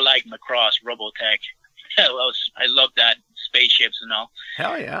cartoons, so I like Macross, Robotech. I love that, spaceships and all.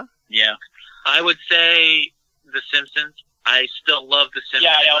 Hell yeah. Yeah. I would say The Simpsons. I still love The Simpsons.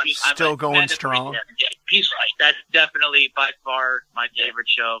 Yeah, still going strong. Yeah, he's right. That's definitely by far my favorite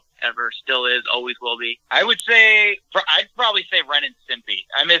show ever. Still is, always will be. I'd probably say Ren and Stimpy.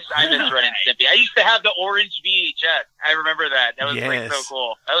 I miss Ren and Stimpy. I used to have the orange VHS. I remember that. That was like so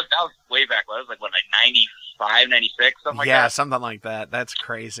cool. That was way back. That was like 95, 96, something like that. Yeah, something like that. That's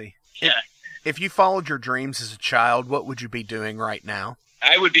crazy. Yeah. If you followed your dreams as a child, what would you be doing right now?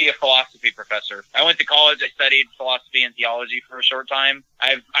 I would be a philosophy professor. I went to college. I studied philosophy and theology for a short time.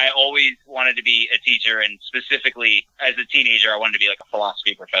 I always wanted to be a teacher, and specifically as a teenager, I wanted to be like a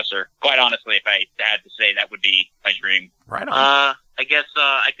philosophy professor. Quite honestly, if I had to say, that would be my dream. Right on. I guess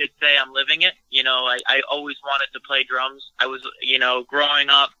I could say I'm living it. You know, I always wanted to play drums. I was, growing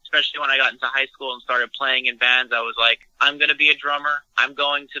up, especially when I got into high school and started playing in bands, I was like, I'm going to be a drummer. I'm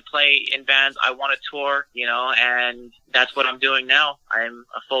going to play in bands. I want to tour, and that's what I'm doing now. I'm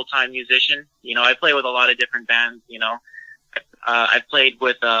a full-time musician. I play with a lot of different bands, I've played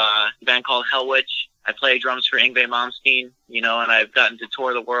with a band called Hellwitch. I play drums for Yngwie Malmsteen, and I've gotten to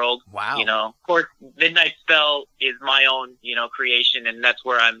tour the world. Wow. Of course, Midnight Spell is my own, creation, and that's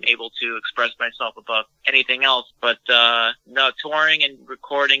where I'm able to express myself above anything else. But, no, touring and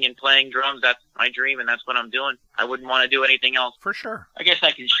recording and playing drums, that's my dream, and that's what I'm doing. I wouldn't want to do anything else. For sure. I guess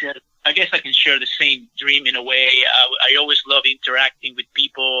I can share the same dream in a way. I always love interacting with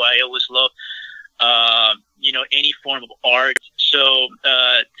people. I always love, any form of art. So,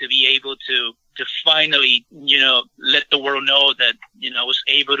 to be able to finally, let the world know that, I was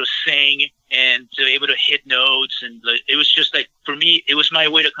able to sing and to be able to hit notes. And it was just like, for me, it was my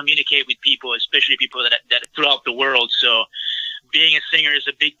way to communicate with people, especially people that throughout the world. So being a singer is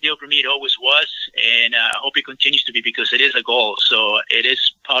a big deal for me. It always was. And I hope it continues to be, because it is a goal. So it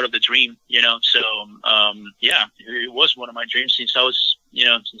is part of the dream, So, it was one of my dreams since I was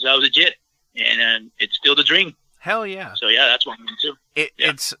a kid. And it's still the dream. Hell yeah. So yeah, that's what I'm into.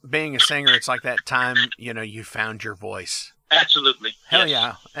 It's being a singer. It's like that time, you found your voice. Absolutely. Hell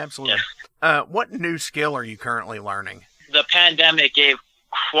yeah. Absolutely. Yes. What new skill are you currently learning? The pandemic gave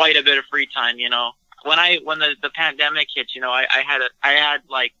quite a bit of free time, When the pandemic hit, I had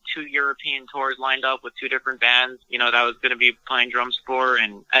like 2 European tours lined up with 2 different bands, that I was going to be playing drums for,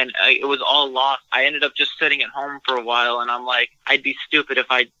 and it was all lost. I ended up just sitting at home for a while, and I'm like, I'd be stupid if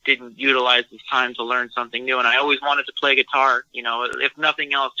I didn't utilize this time to learn something new. And I always wanted to play guitar, if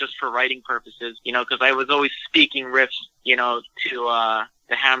nothing else, just for writing purposes, because I was always speaking riffs, to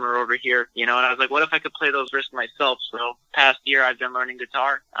the hammer over here, and I was like, what if I could play those riffs myself? So past year I've been learning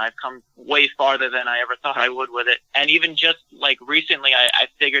guitar. I've come way farther than I ever thought I would with it. And even just like recently I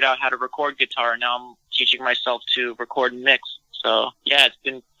figured out how to record guitar. Now I'm teaching myself to record and mix. So yeah, it's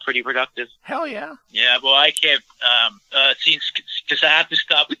been pretty productive. Hell yeah. Yeah, well, I kept because I have to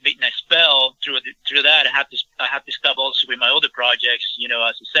stop with Midnight Spell. Through that, I have to stop also with my other projects,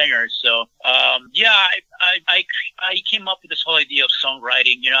 as a singer. So I came up with this whole idea of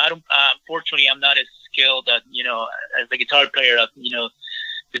songwriting. I don't. Unfortunately, I'm not as skilled at as a guitar player,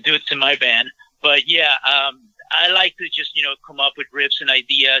 to do it to my band. But yeah, I like to just, come up with riffs and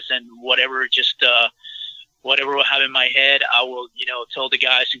ideas and whatever, whatever I have in my head, I will, tell the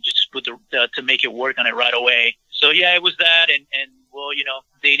guys and just put to make it work on it right away. So yeah, it was that. And well,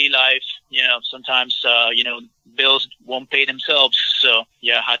 daily life, sometimes, bills won't pay themselves. So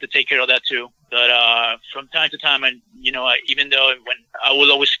yeah, I had to take care of that too. But, from time to time, and, even though when I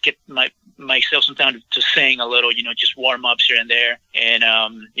will always get myself sometimes to sing a little, just warm ups here and there. And,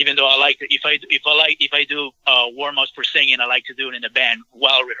 even though I like to, if I do, warm ups for singing, I like to do it in the band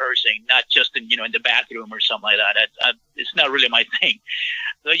while rehearsing, not just in the bathroom or something like that. It's not really my thing.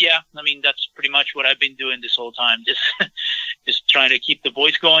 So yeah, I mean, that's pretty much what I've been doing this whole time. Just trying to keep the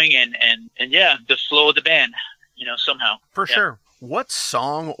voice going and yeah, the flow of the band, somehow. For sure. What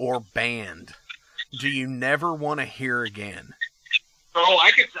song or band do you never want to hear again? Oh,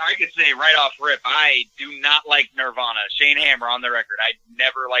 I could say right off rip, I do not like Nirvana. Shane Hammer on the record. I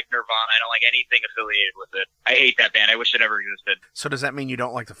never liked Nirvana. I don't like anything affiliated with it. I hate that band. I wish it never existed. So does that mean you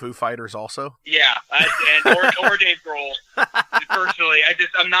don't like the Foo Fighters also? Yeah, or Dave Grohl. Personally,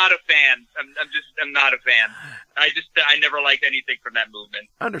 I'm not a fan. I'm not a fan. I never liked anything from that movement.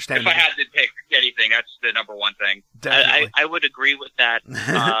 Understandable. If I had to pick anything, that's the number one thing. Definitely. I would agree with that,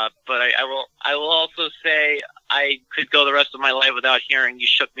 but I will also say I could go the rest of my life without hearing "You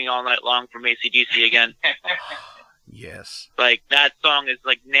Shook Me All Night Long" from AC/DC again. Yes. Like, that song is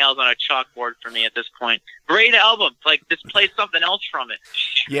like nails on a chalkboard for me at this point. Great album. Like, just play something else from it.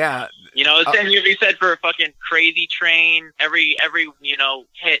 Yeah. The same can be said for fucking Crazy Train, every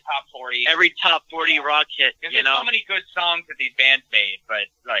hit. Top 40. Every top 40 rock hit, There's so many good songs that these bands made, but,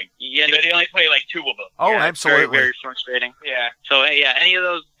 they only play, 2 of them. Oh, yeah, absolutely. Very, very frustrating. Yeah. So, yeah, any of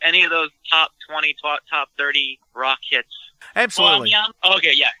those top 20, top 30 rock hits. Absolutely. Well,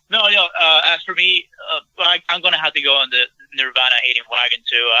 okay, yeah. No. As for me, I'm gonna have to go on the Nirvana hating wagon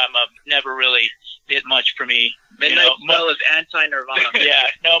too. Never really did much for me. Midnight Smell is anti-Nirvana. Yeah.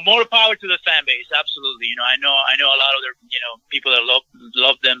 No, more power to the fan base. Absolutely. I know a lot of their people that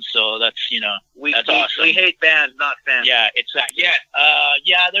love them. So that's that's awesome. We hate bands, not fans. Yeah, exactly. Yeah.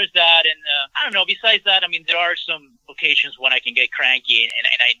 Yeah. There's that, and I don't know. Besides that, I mean, there are some occasions when I can get cranky and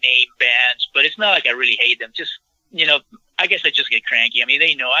I name bands, but it's not like I really hate them. Just I guess I just get cranky. I mean,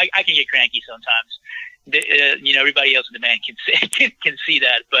 they know I can get cranky sometimes. Everybody else in the band can see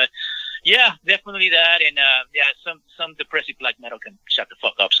that. But yeah, definitely that. And some depressive black metal can shut the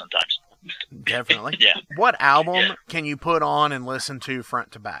fuck up sometimes. Definitely. Yeah. What album can you put on and listen to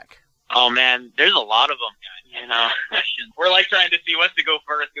front to back? Oh man, there's a lot of them. We're trying to see what's to go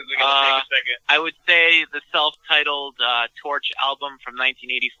first because we gotta take a second. I would say the self-titled Torch album from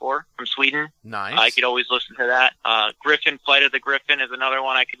 1984 from Sweden. Nice. I could always listen to that. Griffin, Flight of the Griffin is another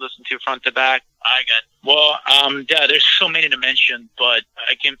one I could listen to front to back. Yeah, there's so many to mention, but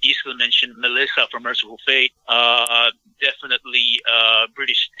I can easily mention Melissa from Merciful Fate. Definitely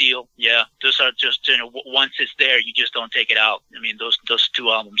British Steel. Yeah, those are just once it's there, you just don't take it out. I mean, those 2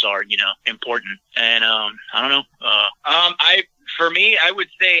 albums are important. And I don't know. For me, I would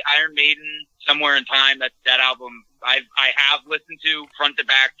say Iron Maiden, Somewhere in Time. That album I have listened to front to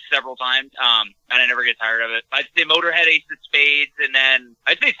back several times, and I never get tired of it. I'd say Motorhead, Ace of Spades, and then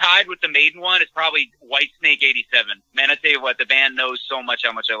I'd say tied with the Maiden one is probably Whitesnake 87. Man, I tell you what, the band knows so much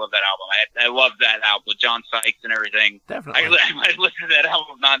how much I love that album. I love that album with John Sykes and everything. Definitely. I listened to that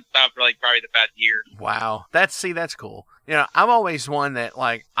album nonstop for probably the past year. Wow. That's cool. I'm always one that,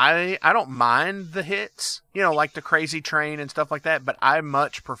 I don't mind the hits, like the Crazy Train and stuff like that, but I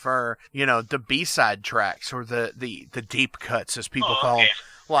much prefer, the B-side tracks or the deep cuts, as people call them.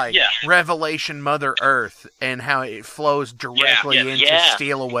 Revelation Mother Earth and how it flows directly into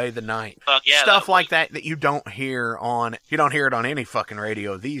Steal Away the Night. Stuff like that you don't hear it on any fucking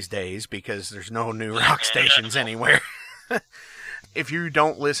radio these days because there's no new rock stations anywhere. If you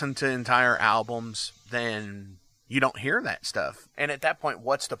don't listen to entire albums, then you don't hear that stuff. And at that point,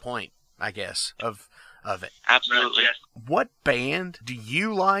 what's the point, I guess, of it? Absolutely. What band do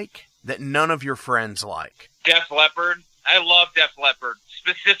you like that none of your friends like? Def Leppard. I love Def Leppard.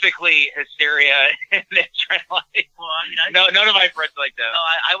 Specifically Hysteria and Adrenaline. No, none of my friends like that. No,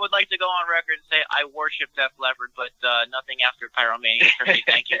 I would like to go on record and say I worship Def Leppard, but nothing after Pyromania for me.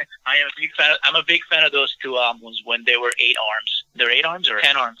 Thank you. I'm a big fan of those 2 albums when they were 8 arms. They're 8 arms or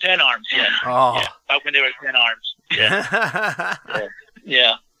 10 arms? 10 arms. Yeah. Oh. Yeah. Back when they were 10 arms. Yeah.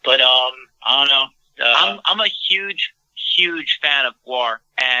 Yeah. But I don't know. I'm a huge fan of War,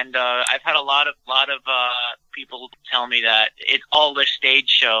 and I've had a lot of people tell me that it's all a stage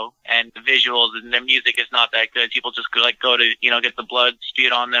show and the visuals and their music is not that good. People just go to, get the blood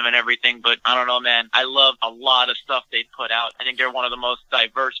spewed on them and everything. But I don't know, man. I love a lot of stuff they put out. I think they're one of the most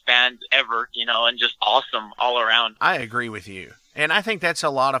diverse bands ever, and just awesome all around. I agree with you. And I think that's a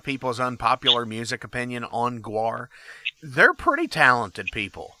lot of people's unpopular music opinion on GWAR. They're pretty talented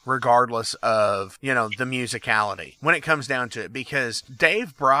people, regardless of, the musicality, when it comes down to it. Because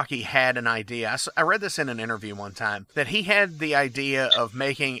Dave Brockie had an idea. I read this in an interview one time, that he had the idea of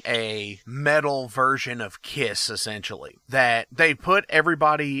making a metal version of Kiss, essentially. That they put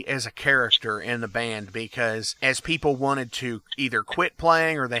everybody as a character in the band, because as people wanted to either quit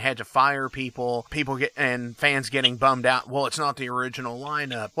playing or they had to fire people and fans getting bummed out, well, it's not the original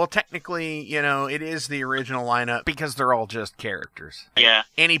lineup. Well, technically, it is the original lineup, because they're all just characters. Yeah.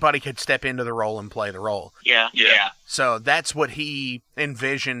 Anybody could step into the role and play the role. Yeah. So that's what he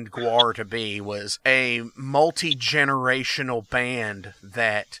envisioned GWAR to be, was a multi-generational band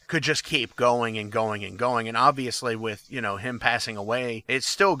that could just keep going and going and going. And obviously with, him passing away, it's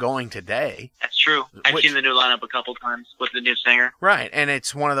still going today. That's true. I've seen the new lineup a couple times with the new singer. Right. And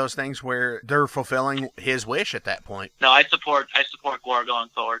it's one of those things where they're fulfilling his wish at that point. No, I support GWAR going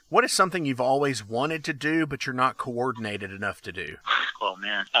forward. What is something you've always wanted to do, but you're not coordinated enough to do? Oh,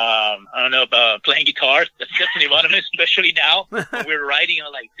 man. I don't know, about playing guitar. That's definitely one of them, especially now. When we're writing,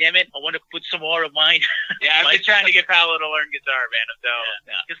 I'm like, damn it, I want to put some more of mine. Yeah, I've been trying to get Paolo to learn guitar, man. So,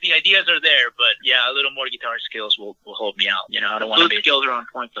 Because the ideas are there, but yeah, a little more guitar skills will hold me out. I don't want to be... skills are on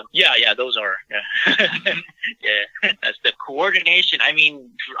point, though. Yeah, those are. Yeah. Yeah. That's the coordination. I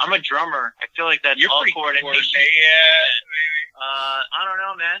mean, I'm a drummer. I feel like that's You're all pretty coordination. Yeah, maybe. I don't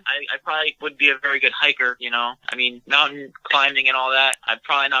know, man. I probably would be a very good hiker, I mean, mountain climbing and all that. I'm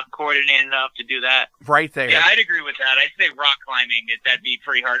probably not coordinated enough to do that. Right there. Yeah, I'd agree with that. I'd say rock climbing, that'd be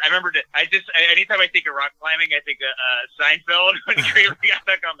pretty hard. I remember anytime I think of rock climbing, I think of Seinfeld when Kramer got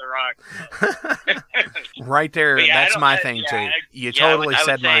stuck on the rock. Right there. Yeah, that's my thing, too. You totally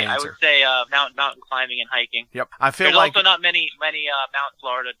said my answer. I would say mountain climbing and hiking. Yep. I feel There's like... also not many Mount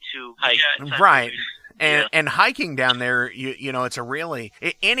Florida to hike. Yeah, right. And hiking down there, it's a really,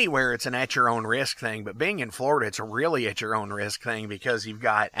 anywhere it's an at your own risk thing, but being in Florida, it's a really at your own risk thing, because you've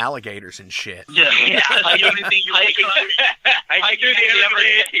got alligators and shit. Yeah. The only thing you Hiking through the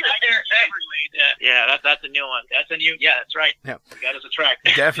Everglades. Yeah, that's a new one. That's a new. Yeah, that's right. Yeah. That is a track.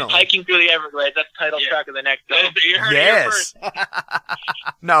 Definitely. Hiking through the Everglades. That's the title track of the next album. You heard it here Yes. first.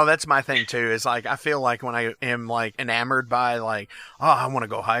 No, that's my thing too. Is like, I feel like when I am like enamored by like, oh, I want to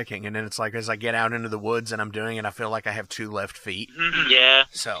go hiking, and then it's like as I get out into the woods and I'm doing it, I feel like I have two left feet. Yeah.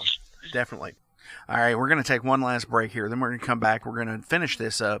 So, definitely. All right, we're going to take one last break here. Then we're going to come back. We're going to finish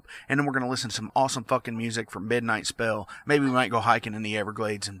this up, and then we're going to listen to some awesome fucking music from Midnight Spell. Maybe we might go hiking in the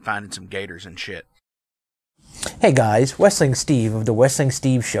Everglades and finding some gators and shit. Hey guys, Wrestling Steve of the Wrestling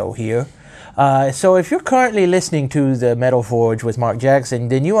Steve Show here. So if you're currently listening to the Metal Forge with Mark Jackson,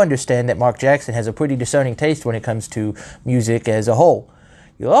 then you understand that Mark Jackson has a pretty discerning taste when it comes to music as a whole.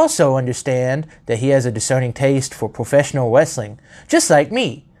 You'll also understand that he has a discerning taste for professional wrestling, just like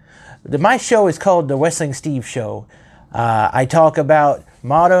me. My show is called The Wrestling Steve Show. I talk about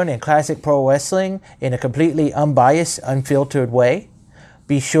modern and classic pro wrestling in a completely unbiased, unfiltered way.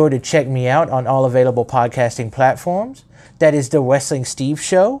 Be sure to check me out on all available podcasting platforms. That is The Wrestling Steve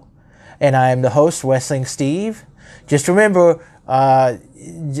Show. And I am the host, Wrestling Steve. Just remember,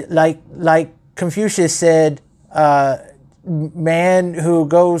 like Confucius said, man who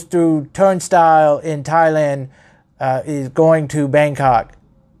goes through turnstile in Thailand is going to Bangkok.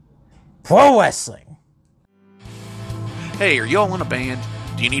 Pro wrestling. Hey, are y'all in a band?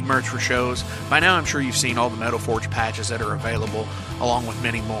 Do you need merch for shows? By now I'm sure you've seen all the Metal Forge patches that are available, along with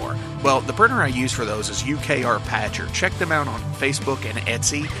many more. Well, the printer I use for those is UKR Patcher. Check them out on Facebook and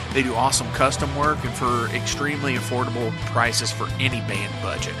Etsy. They do awesome custom work and for extremely affordable prices for any band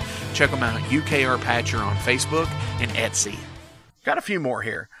budget. Check them out, UKR Patcher on Facebook and Etsy. Got a few more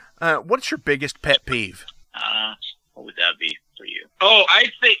here. What's your biggest pet peeve? What would that be for you? Oh,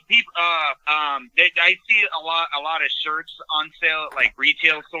 I'd say people. I see a lot of shirts on sale at like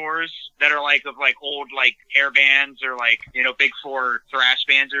retail stores that are like of like old like hair bands or like big four thrash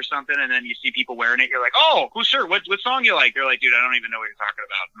bands or something, and then you see people wearing it. You're like, oh, whose shirt? What song you like? They're like, dude, I don't even know what you're talking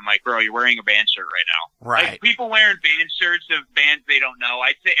about. I'm like, bro, you're wearing a band shirt right now. Right. Like people wearing band shirts of bands they don't know.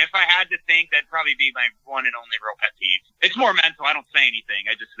 I'd say if I had to think, that'd probably be my one and only real pet peeve. It's more mental. I don't say anything.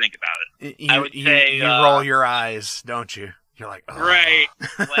 I just think about it. I would say you roll your eyes, don't you? You're like, oh. Right.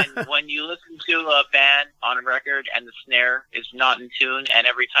 when you listen to a band on a record and the snare is not in tune, and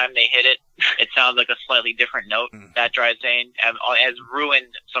every time they hit it, it sounds like a slightly different note. That drives Zane has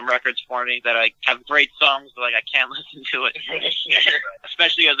ruined some records for me that I have great songs, but like I can't listen to it,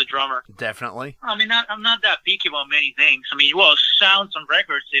 especially as a drummer. Definitely. I mean, I'm not that picky about many things. I mean, well, sounds on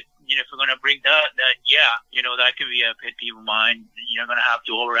records, if we're going to bring that, that can be a pet peeve of mine. You're going to have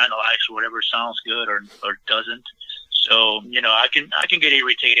to overanalyze whatever sounds good or doesn't. So, I can get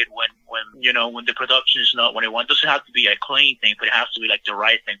irritated when the production is not what I want. It doesn't have to be a clean thing, but it has to be like the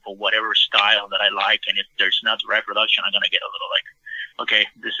right thing for whatever style that I like. And if there's not the right production, I'm going to get a little like, okay,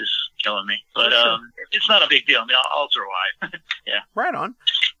 this is killing me. But it's not a big deal. I mean, I'll survive. Yeah. Right on.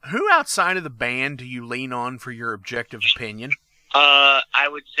 Who outside of the band do you lean on for your objective opinion? I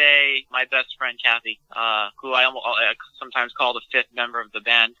would say my best friend Kathy, who I sometimes call the fifth member of the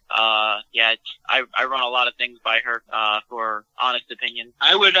band. I run a lot of things by her for honest opinion.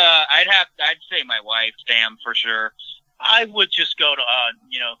 I'd say my wife, Sam, for sure. I would just go to,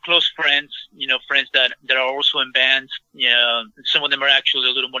 close friends, friends that are also in bands. Some of them are actually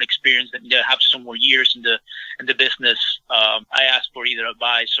a little more experienced and they have some more years in the business. I ask for either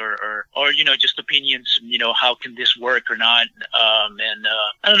advice or just opinions, how can this work or not? I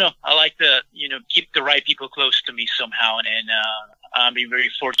don't know. I like to, keep the right people close to me somehow. And I'm being very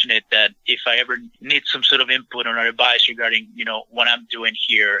fortunate that if I ever need some sort of input or advice regarding, what I'm doing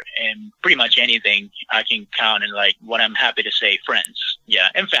here and pretty much anything, I can count on like what I'm happy to say, friends. Yeah.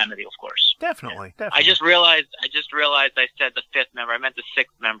 And family, of course. Definitely. I just realized I said the fifth member. I meant the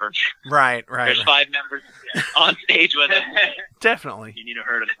sixth member. Right. There's 5 members on stage with it. Definitely. You need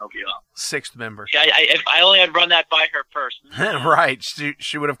her to help you out. Sixth member. Yeah, if I only had run that by her first. Right.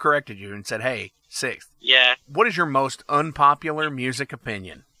 She would have corrected you and said, hey, sixth. Yeah. What is your most unpopular music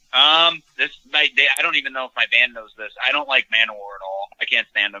opinion? I don't even know if my band knows this. I don't like Manowar at all. I can't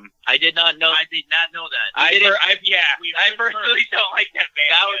stand them. I did not know that. I personally don't like that band.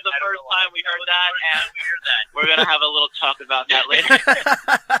 That was the first time we heard that, and we're gonna have a little talk about that later.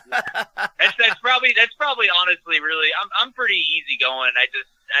 That's probably honestly really. I'm pretty easygoing.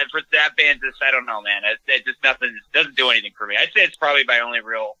 For that band, I don't know, man. It just doesn't do anything for me. I'd say it's probably my only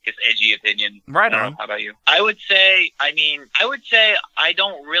real, edgy opinion. Right on. How about you? I would say I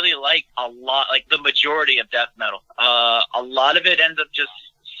don't really like a lot, like the majority of death metal. A lot of it ends up just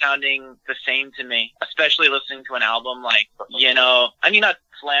sounding the same to me, especially listening to an album like, not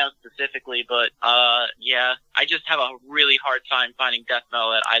Slam specifically, but I just have a really hard time finding death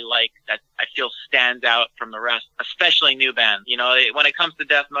metal that I like, that I feel stands out from the rest, especially new bands. When it comes to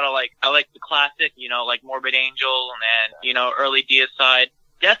death metal, like I like the classic, like Morbid Angel and early Deicide.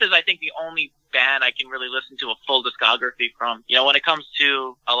 Death is, I think, the only band I can really listen to a full discography from. When it comes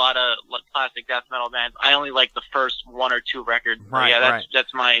to a lot of classic death metal bands, I only like the first 1 or 2 records. Right,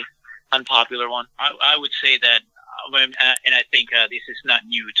 that's my unpopular one. I would say that, and I think this is not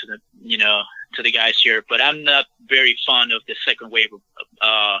new to the guys here, but I'm not very fond of the second wave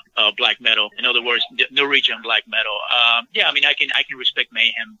of black metal. In other words, Norwegian black metal. I can respect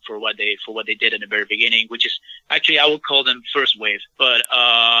Mayhem for what they did in the very beginning, which is actually I would call them first wave. But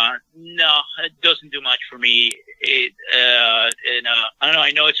no, it doesn't do much for me. I don't know.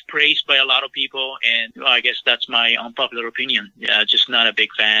 I know it's praised by a lot of people, and I guess that's my unpopular opinion. Yeah, just not a big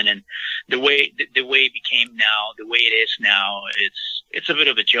fan. And the way it became now, the way it is now, it's a bit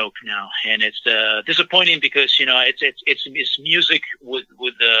of a joke now, and it's disappointing because it's music with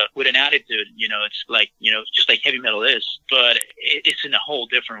an attitude. It's like just like heavy metal is, but it's in a whole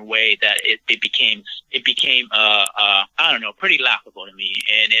different way that it became I don't know, pretty laughable to me,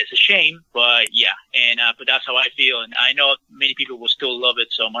 and it's a shame. But yeah, but that's how I feel, and I know many people will still love it,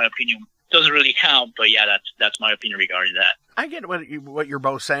 so my opinion doesn't really count. But yeah, that's my opinion regarding that. I get what you're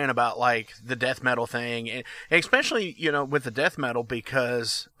both saying about like the death metal thing, and especially with the death metal,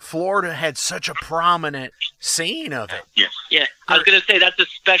 because Florida had such a prominent scene of it. Yes. Yeah, I was gonna say that's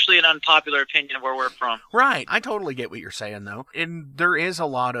especially an unpopular opinion where we're from. Right. I totally get what you're saying though, and there is a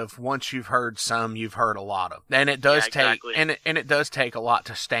lot of once you've heard some, you've heard a lot of, and it does take and it does take a lot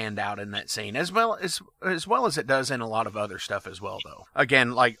to stand out in that scene as well as it does in a lot of other stuff as well though.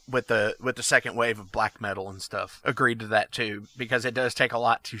 Again, like with the second wave of black metal and stuff, agreed to that too. Because it does take a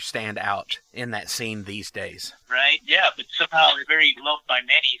lot to stand out in that scene these days. Right? Yeah, but somehow it's very loved by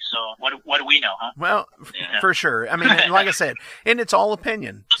many, so what do we know, huh? Well, for sure. I mean, like I said, and it's all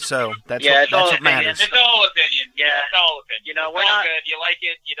opinion, so that's what matters. It's all opinion. Yeah, it's all opinion. We're not good. You like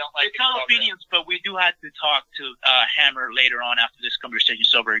it, you don't like it. It's all opinions, but we do have to talk to Hammer later on after this conversation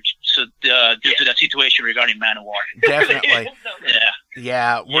is over, so due to the situation regarding Manowar. Definitely. Yeah.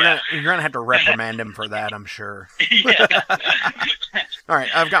 Yeah, you're gonna have to reprimand him for that, I'm sure. Yeah. All right,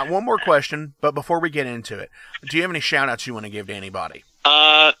 I've got one more question, but before we get into it, do you have any shout-outs you want to give to anybody?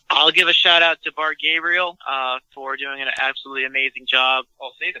 I'll give a shout out to Bart Gabriel for doing an absolutely amazing job.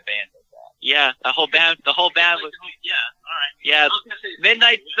 I'll say the band does that. Yeah, the whole band was. Yeah, all right. Yeah, I was gonna say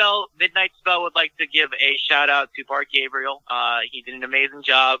Midnight Spell would like to give a shout out to Bart Gabriel. He did an amazing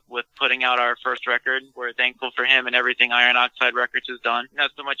job with putting out our first record. We're thankful for him and everything Iron Oxide Records has done.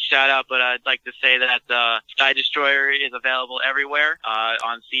 Not so much shout out, but I'd like to say that Sky Destroyer is available everywhere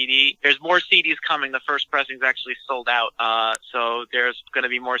on CD. There's more CDs coming. The first pressing is actually sold out, so there's going to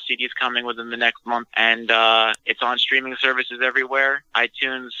be more CDs coming within the next month, and it's on streaming services everywhere: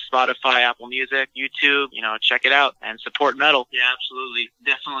 iTunes, Spotify, Apple Music, YouTube. Check it out and support metal. Yeah, absolutely.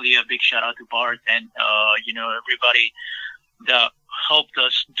 Definitely a big shout out to Bart and, everybody that helped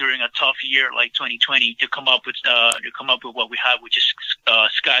us during a tough year like 2020 to come up with what we have, which is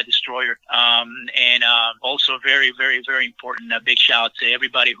Sky Destroyer. And also very, very, very important, a big shout out to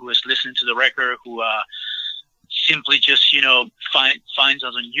everybody who has listened to the record, who simply just, finds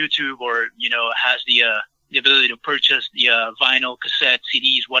us on YouTube or, has the ability to purchase the vinyl, cassette,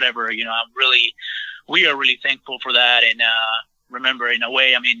 CDs, whatever. We are really thankful for that. And remember, in a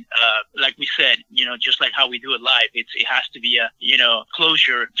way, like we said, just like how we do it live, it has to be a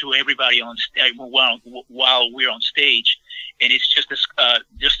closure to everybody on while we're on stage. And it's just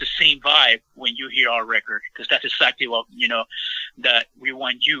the same vibe when you hear our record, because that's exactly what that we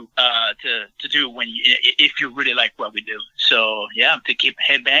want you to do if you really like what we do. So yeah, to keep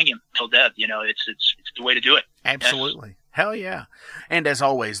headbanging till death. It's the way to do it. Absolutely. Yes. Hell yeah. And as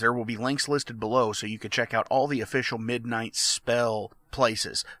always, there will be links listed below so you can check out all the official Midnight Spell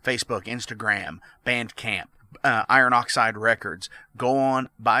places: Facebook, Instagram, Bandcamp, Iron Oxide Records. Go on,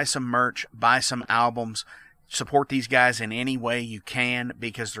 buy some merch, buy some albums. Support these guys in any way you can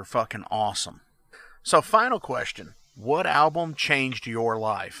because they're fucking awesome. So, final question. What album changed your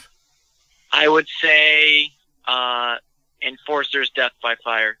life? I would say Enforcer's Death by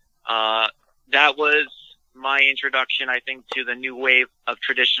Fire. That was my introduction, I think, to the new wave of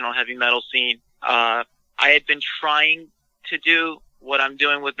traditional heavy metal scene. I had been trying to do what I'm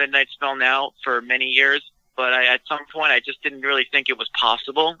doing with Midnight Spell now for many years, but at some point I just didn't really think it was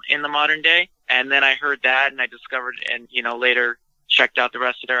possible in the modern day. And then I heard that and I discovered and, later checked out the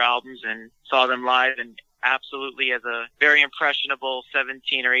rest of their albums and saw them live. And absolutely, as a very impressionable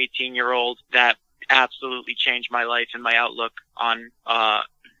 17 or 18-year-old, that absolutely changed my life and my outlook on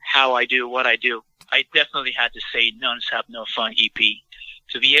how I do what I do. I definitely had to say Nuns Have No Fun EP.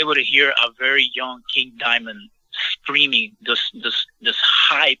 To be able to hear a very young King Diamond screaming this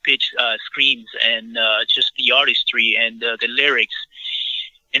high-pitched screams and just the artistry and the lyrics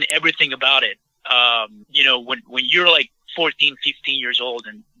and everything about it. When you're like 14, 15 years old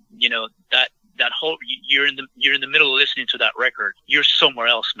and, that whole, you're in the middle of listening to that record, you're somewhere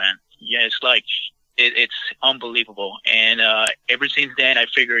else, man. Yeah, it's like, it's unbelievable. And ever since then, I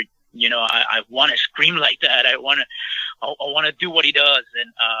figured, I want to scream like that. I want to do what he does.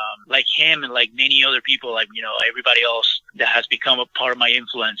 And like him and like many other people, like, everybody else that has become a part of my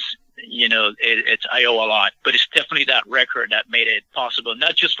influence, I owe a lot. But it's definitely that record that made it possible,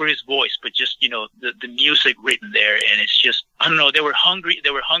 not just for his voice, but just, the music written there. And it's just, I don't know, they were hungry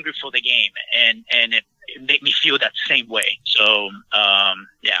for the game, and it made me feel that same way. So,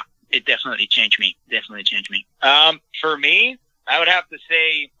 yeah, it definitely changed me. For me, I would have to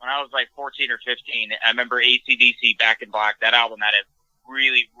say when I was like 14 or 15, I remember AC/DC Back in Black. That album had a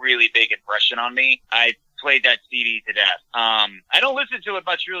really, really big impression on me. I played that CD to death. I don't listen to it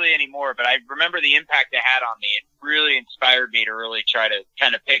much really anymore, but I remember the impact it had on me. It really inspired me to really try to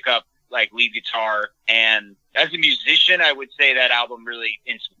kind of pick up like lead guitar. And as a musician, I would say that album really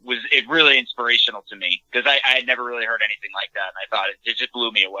was really inspirational to me, because I had never really heard anything like that. And I thought it just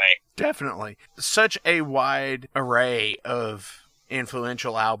blew me away. Definitely. Such a wide array of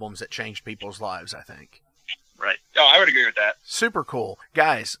influential albums that changed people's lives, I think. Right. Oh, I would agree with that. Super cool.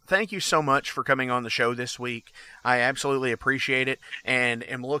 Guys, thank you so much for coming on the show this week. I absolutely appreciate it and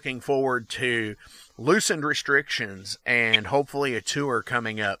am looking forward to loosened restrictions and hopefully a tour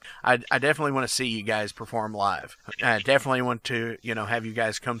coming up. I definitely want to see you guys perform live. I definitely want to, have you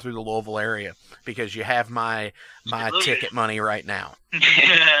guys come through the Louisville area, because you have my ticket money right now.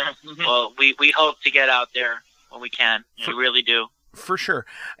 Well, we hope to get out there when we can. We really do. For sure.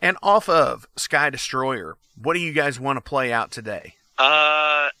 And off of Sky Destroyer, what do you guys want to play out today?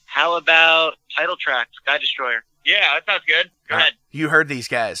 How about title track, Sky Destroyer? Yeah, that sounds good. Go ahead. You heard these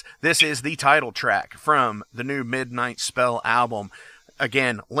guys. This is the title track from the new Midnight Spell album.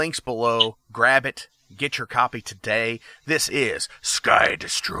 Again, links below. Grab it, Get your copy today. This is Sky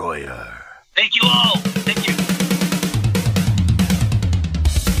Destroyer. Thank you all. Thank you.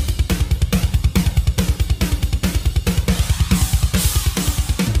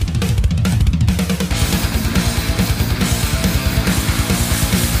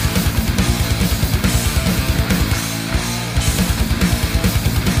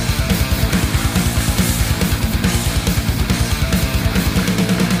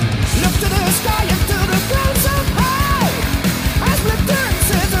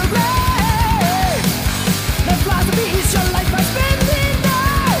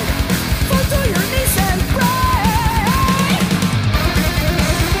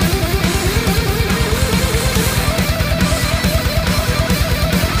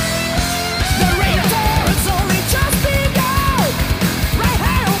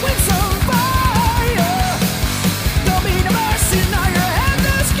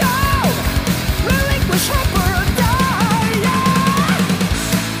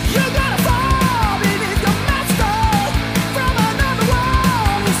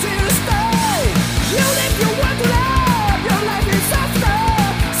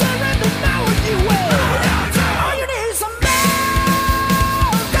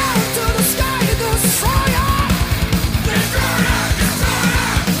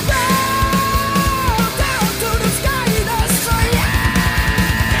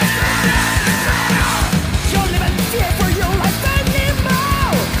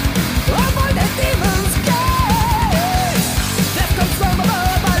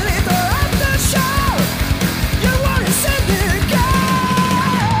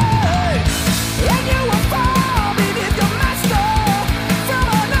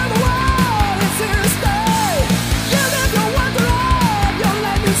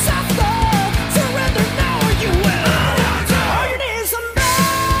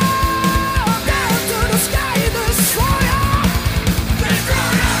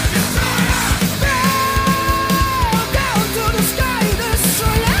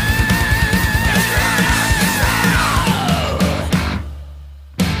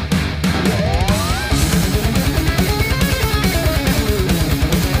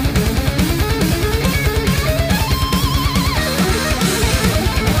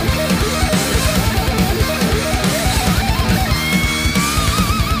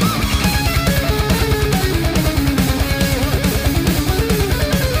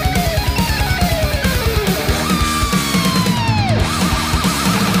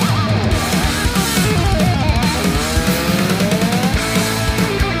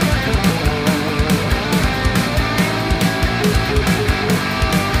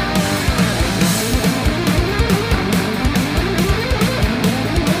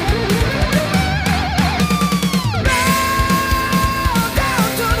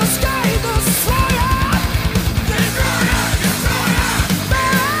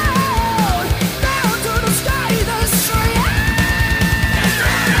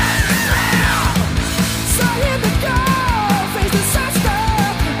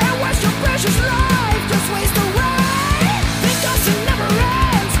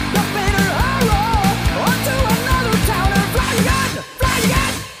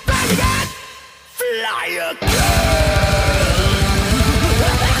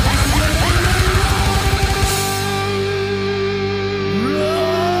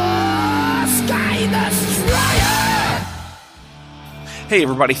 Hey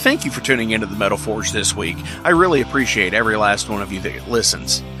everybody, thank you for tuning into the Metal Forge this week. I really appreciate every last one of you that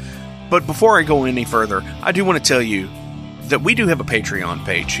listens. But before I go any further, I do want to tell you that we do have a Patreon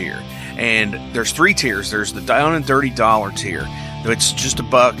page here. And there's 3 tiers. There's the down and dirty dollar tier. It's just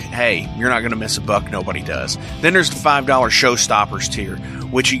 $1. Hey, you're not going to miss $1. Nobody does. Then there's the $5 Showstoppers tier,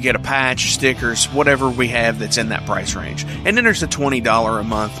 which you get a patch, stickers, whatever we have that's in that price range. And then there's the $20 a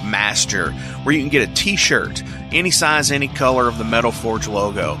month Master, where you can get a t-shirt, any size, any color of the Metal Forge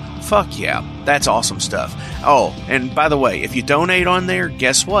logo. Fuck yeah, that's awesome stuff. Oh, and by the way, if you donate on there,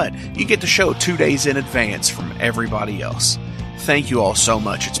 guess what? You get the show 2 days in advance from everybody else. Thank you all so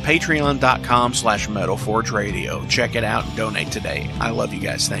much. It's patreon.com/metalforgeradio. Check it out and donate today. I love you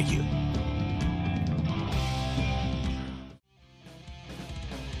guys. Thank you.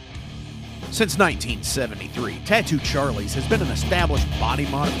 Since 1973, Tattoo Charlie's has been an established body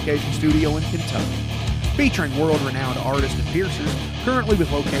modification studio in Kentucky, featuring world-renowned artists and piercers, currently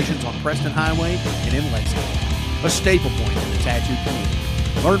with locations on Preston Highway and in Lexington, a staple point in the tattoo community.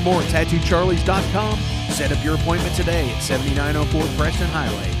 Learn more at TattooCharlies.com. Set up your appointment today at 7904 Preston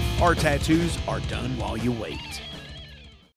Highway. Our tattoos are done while you wait.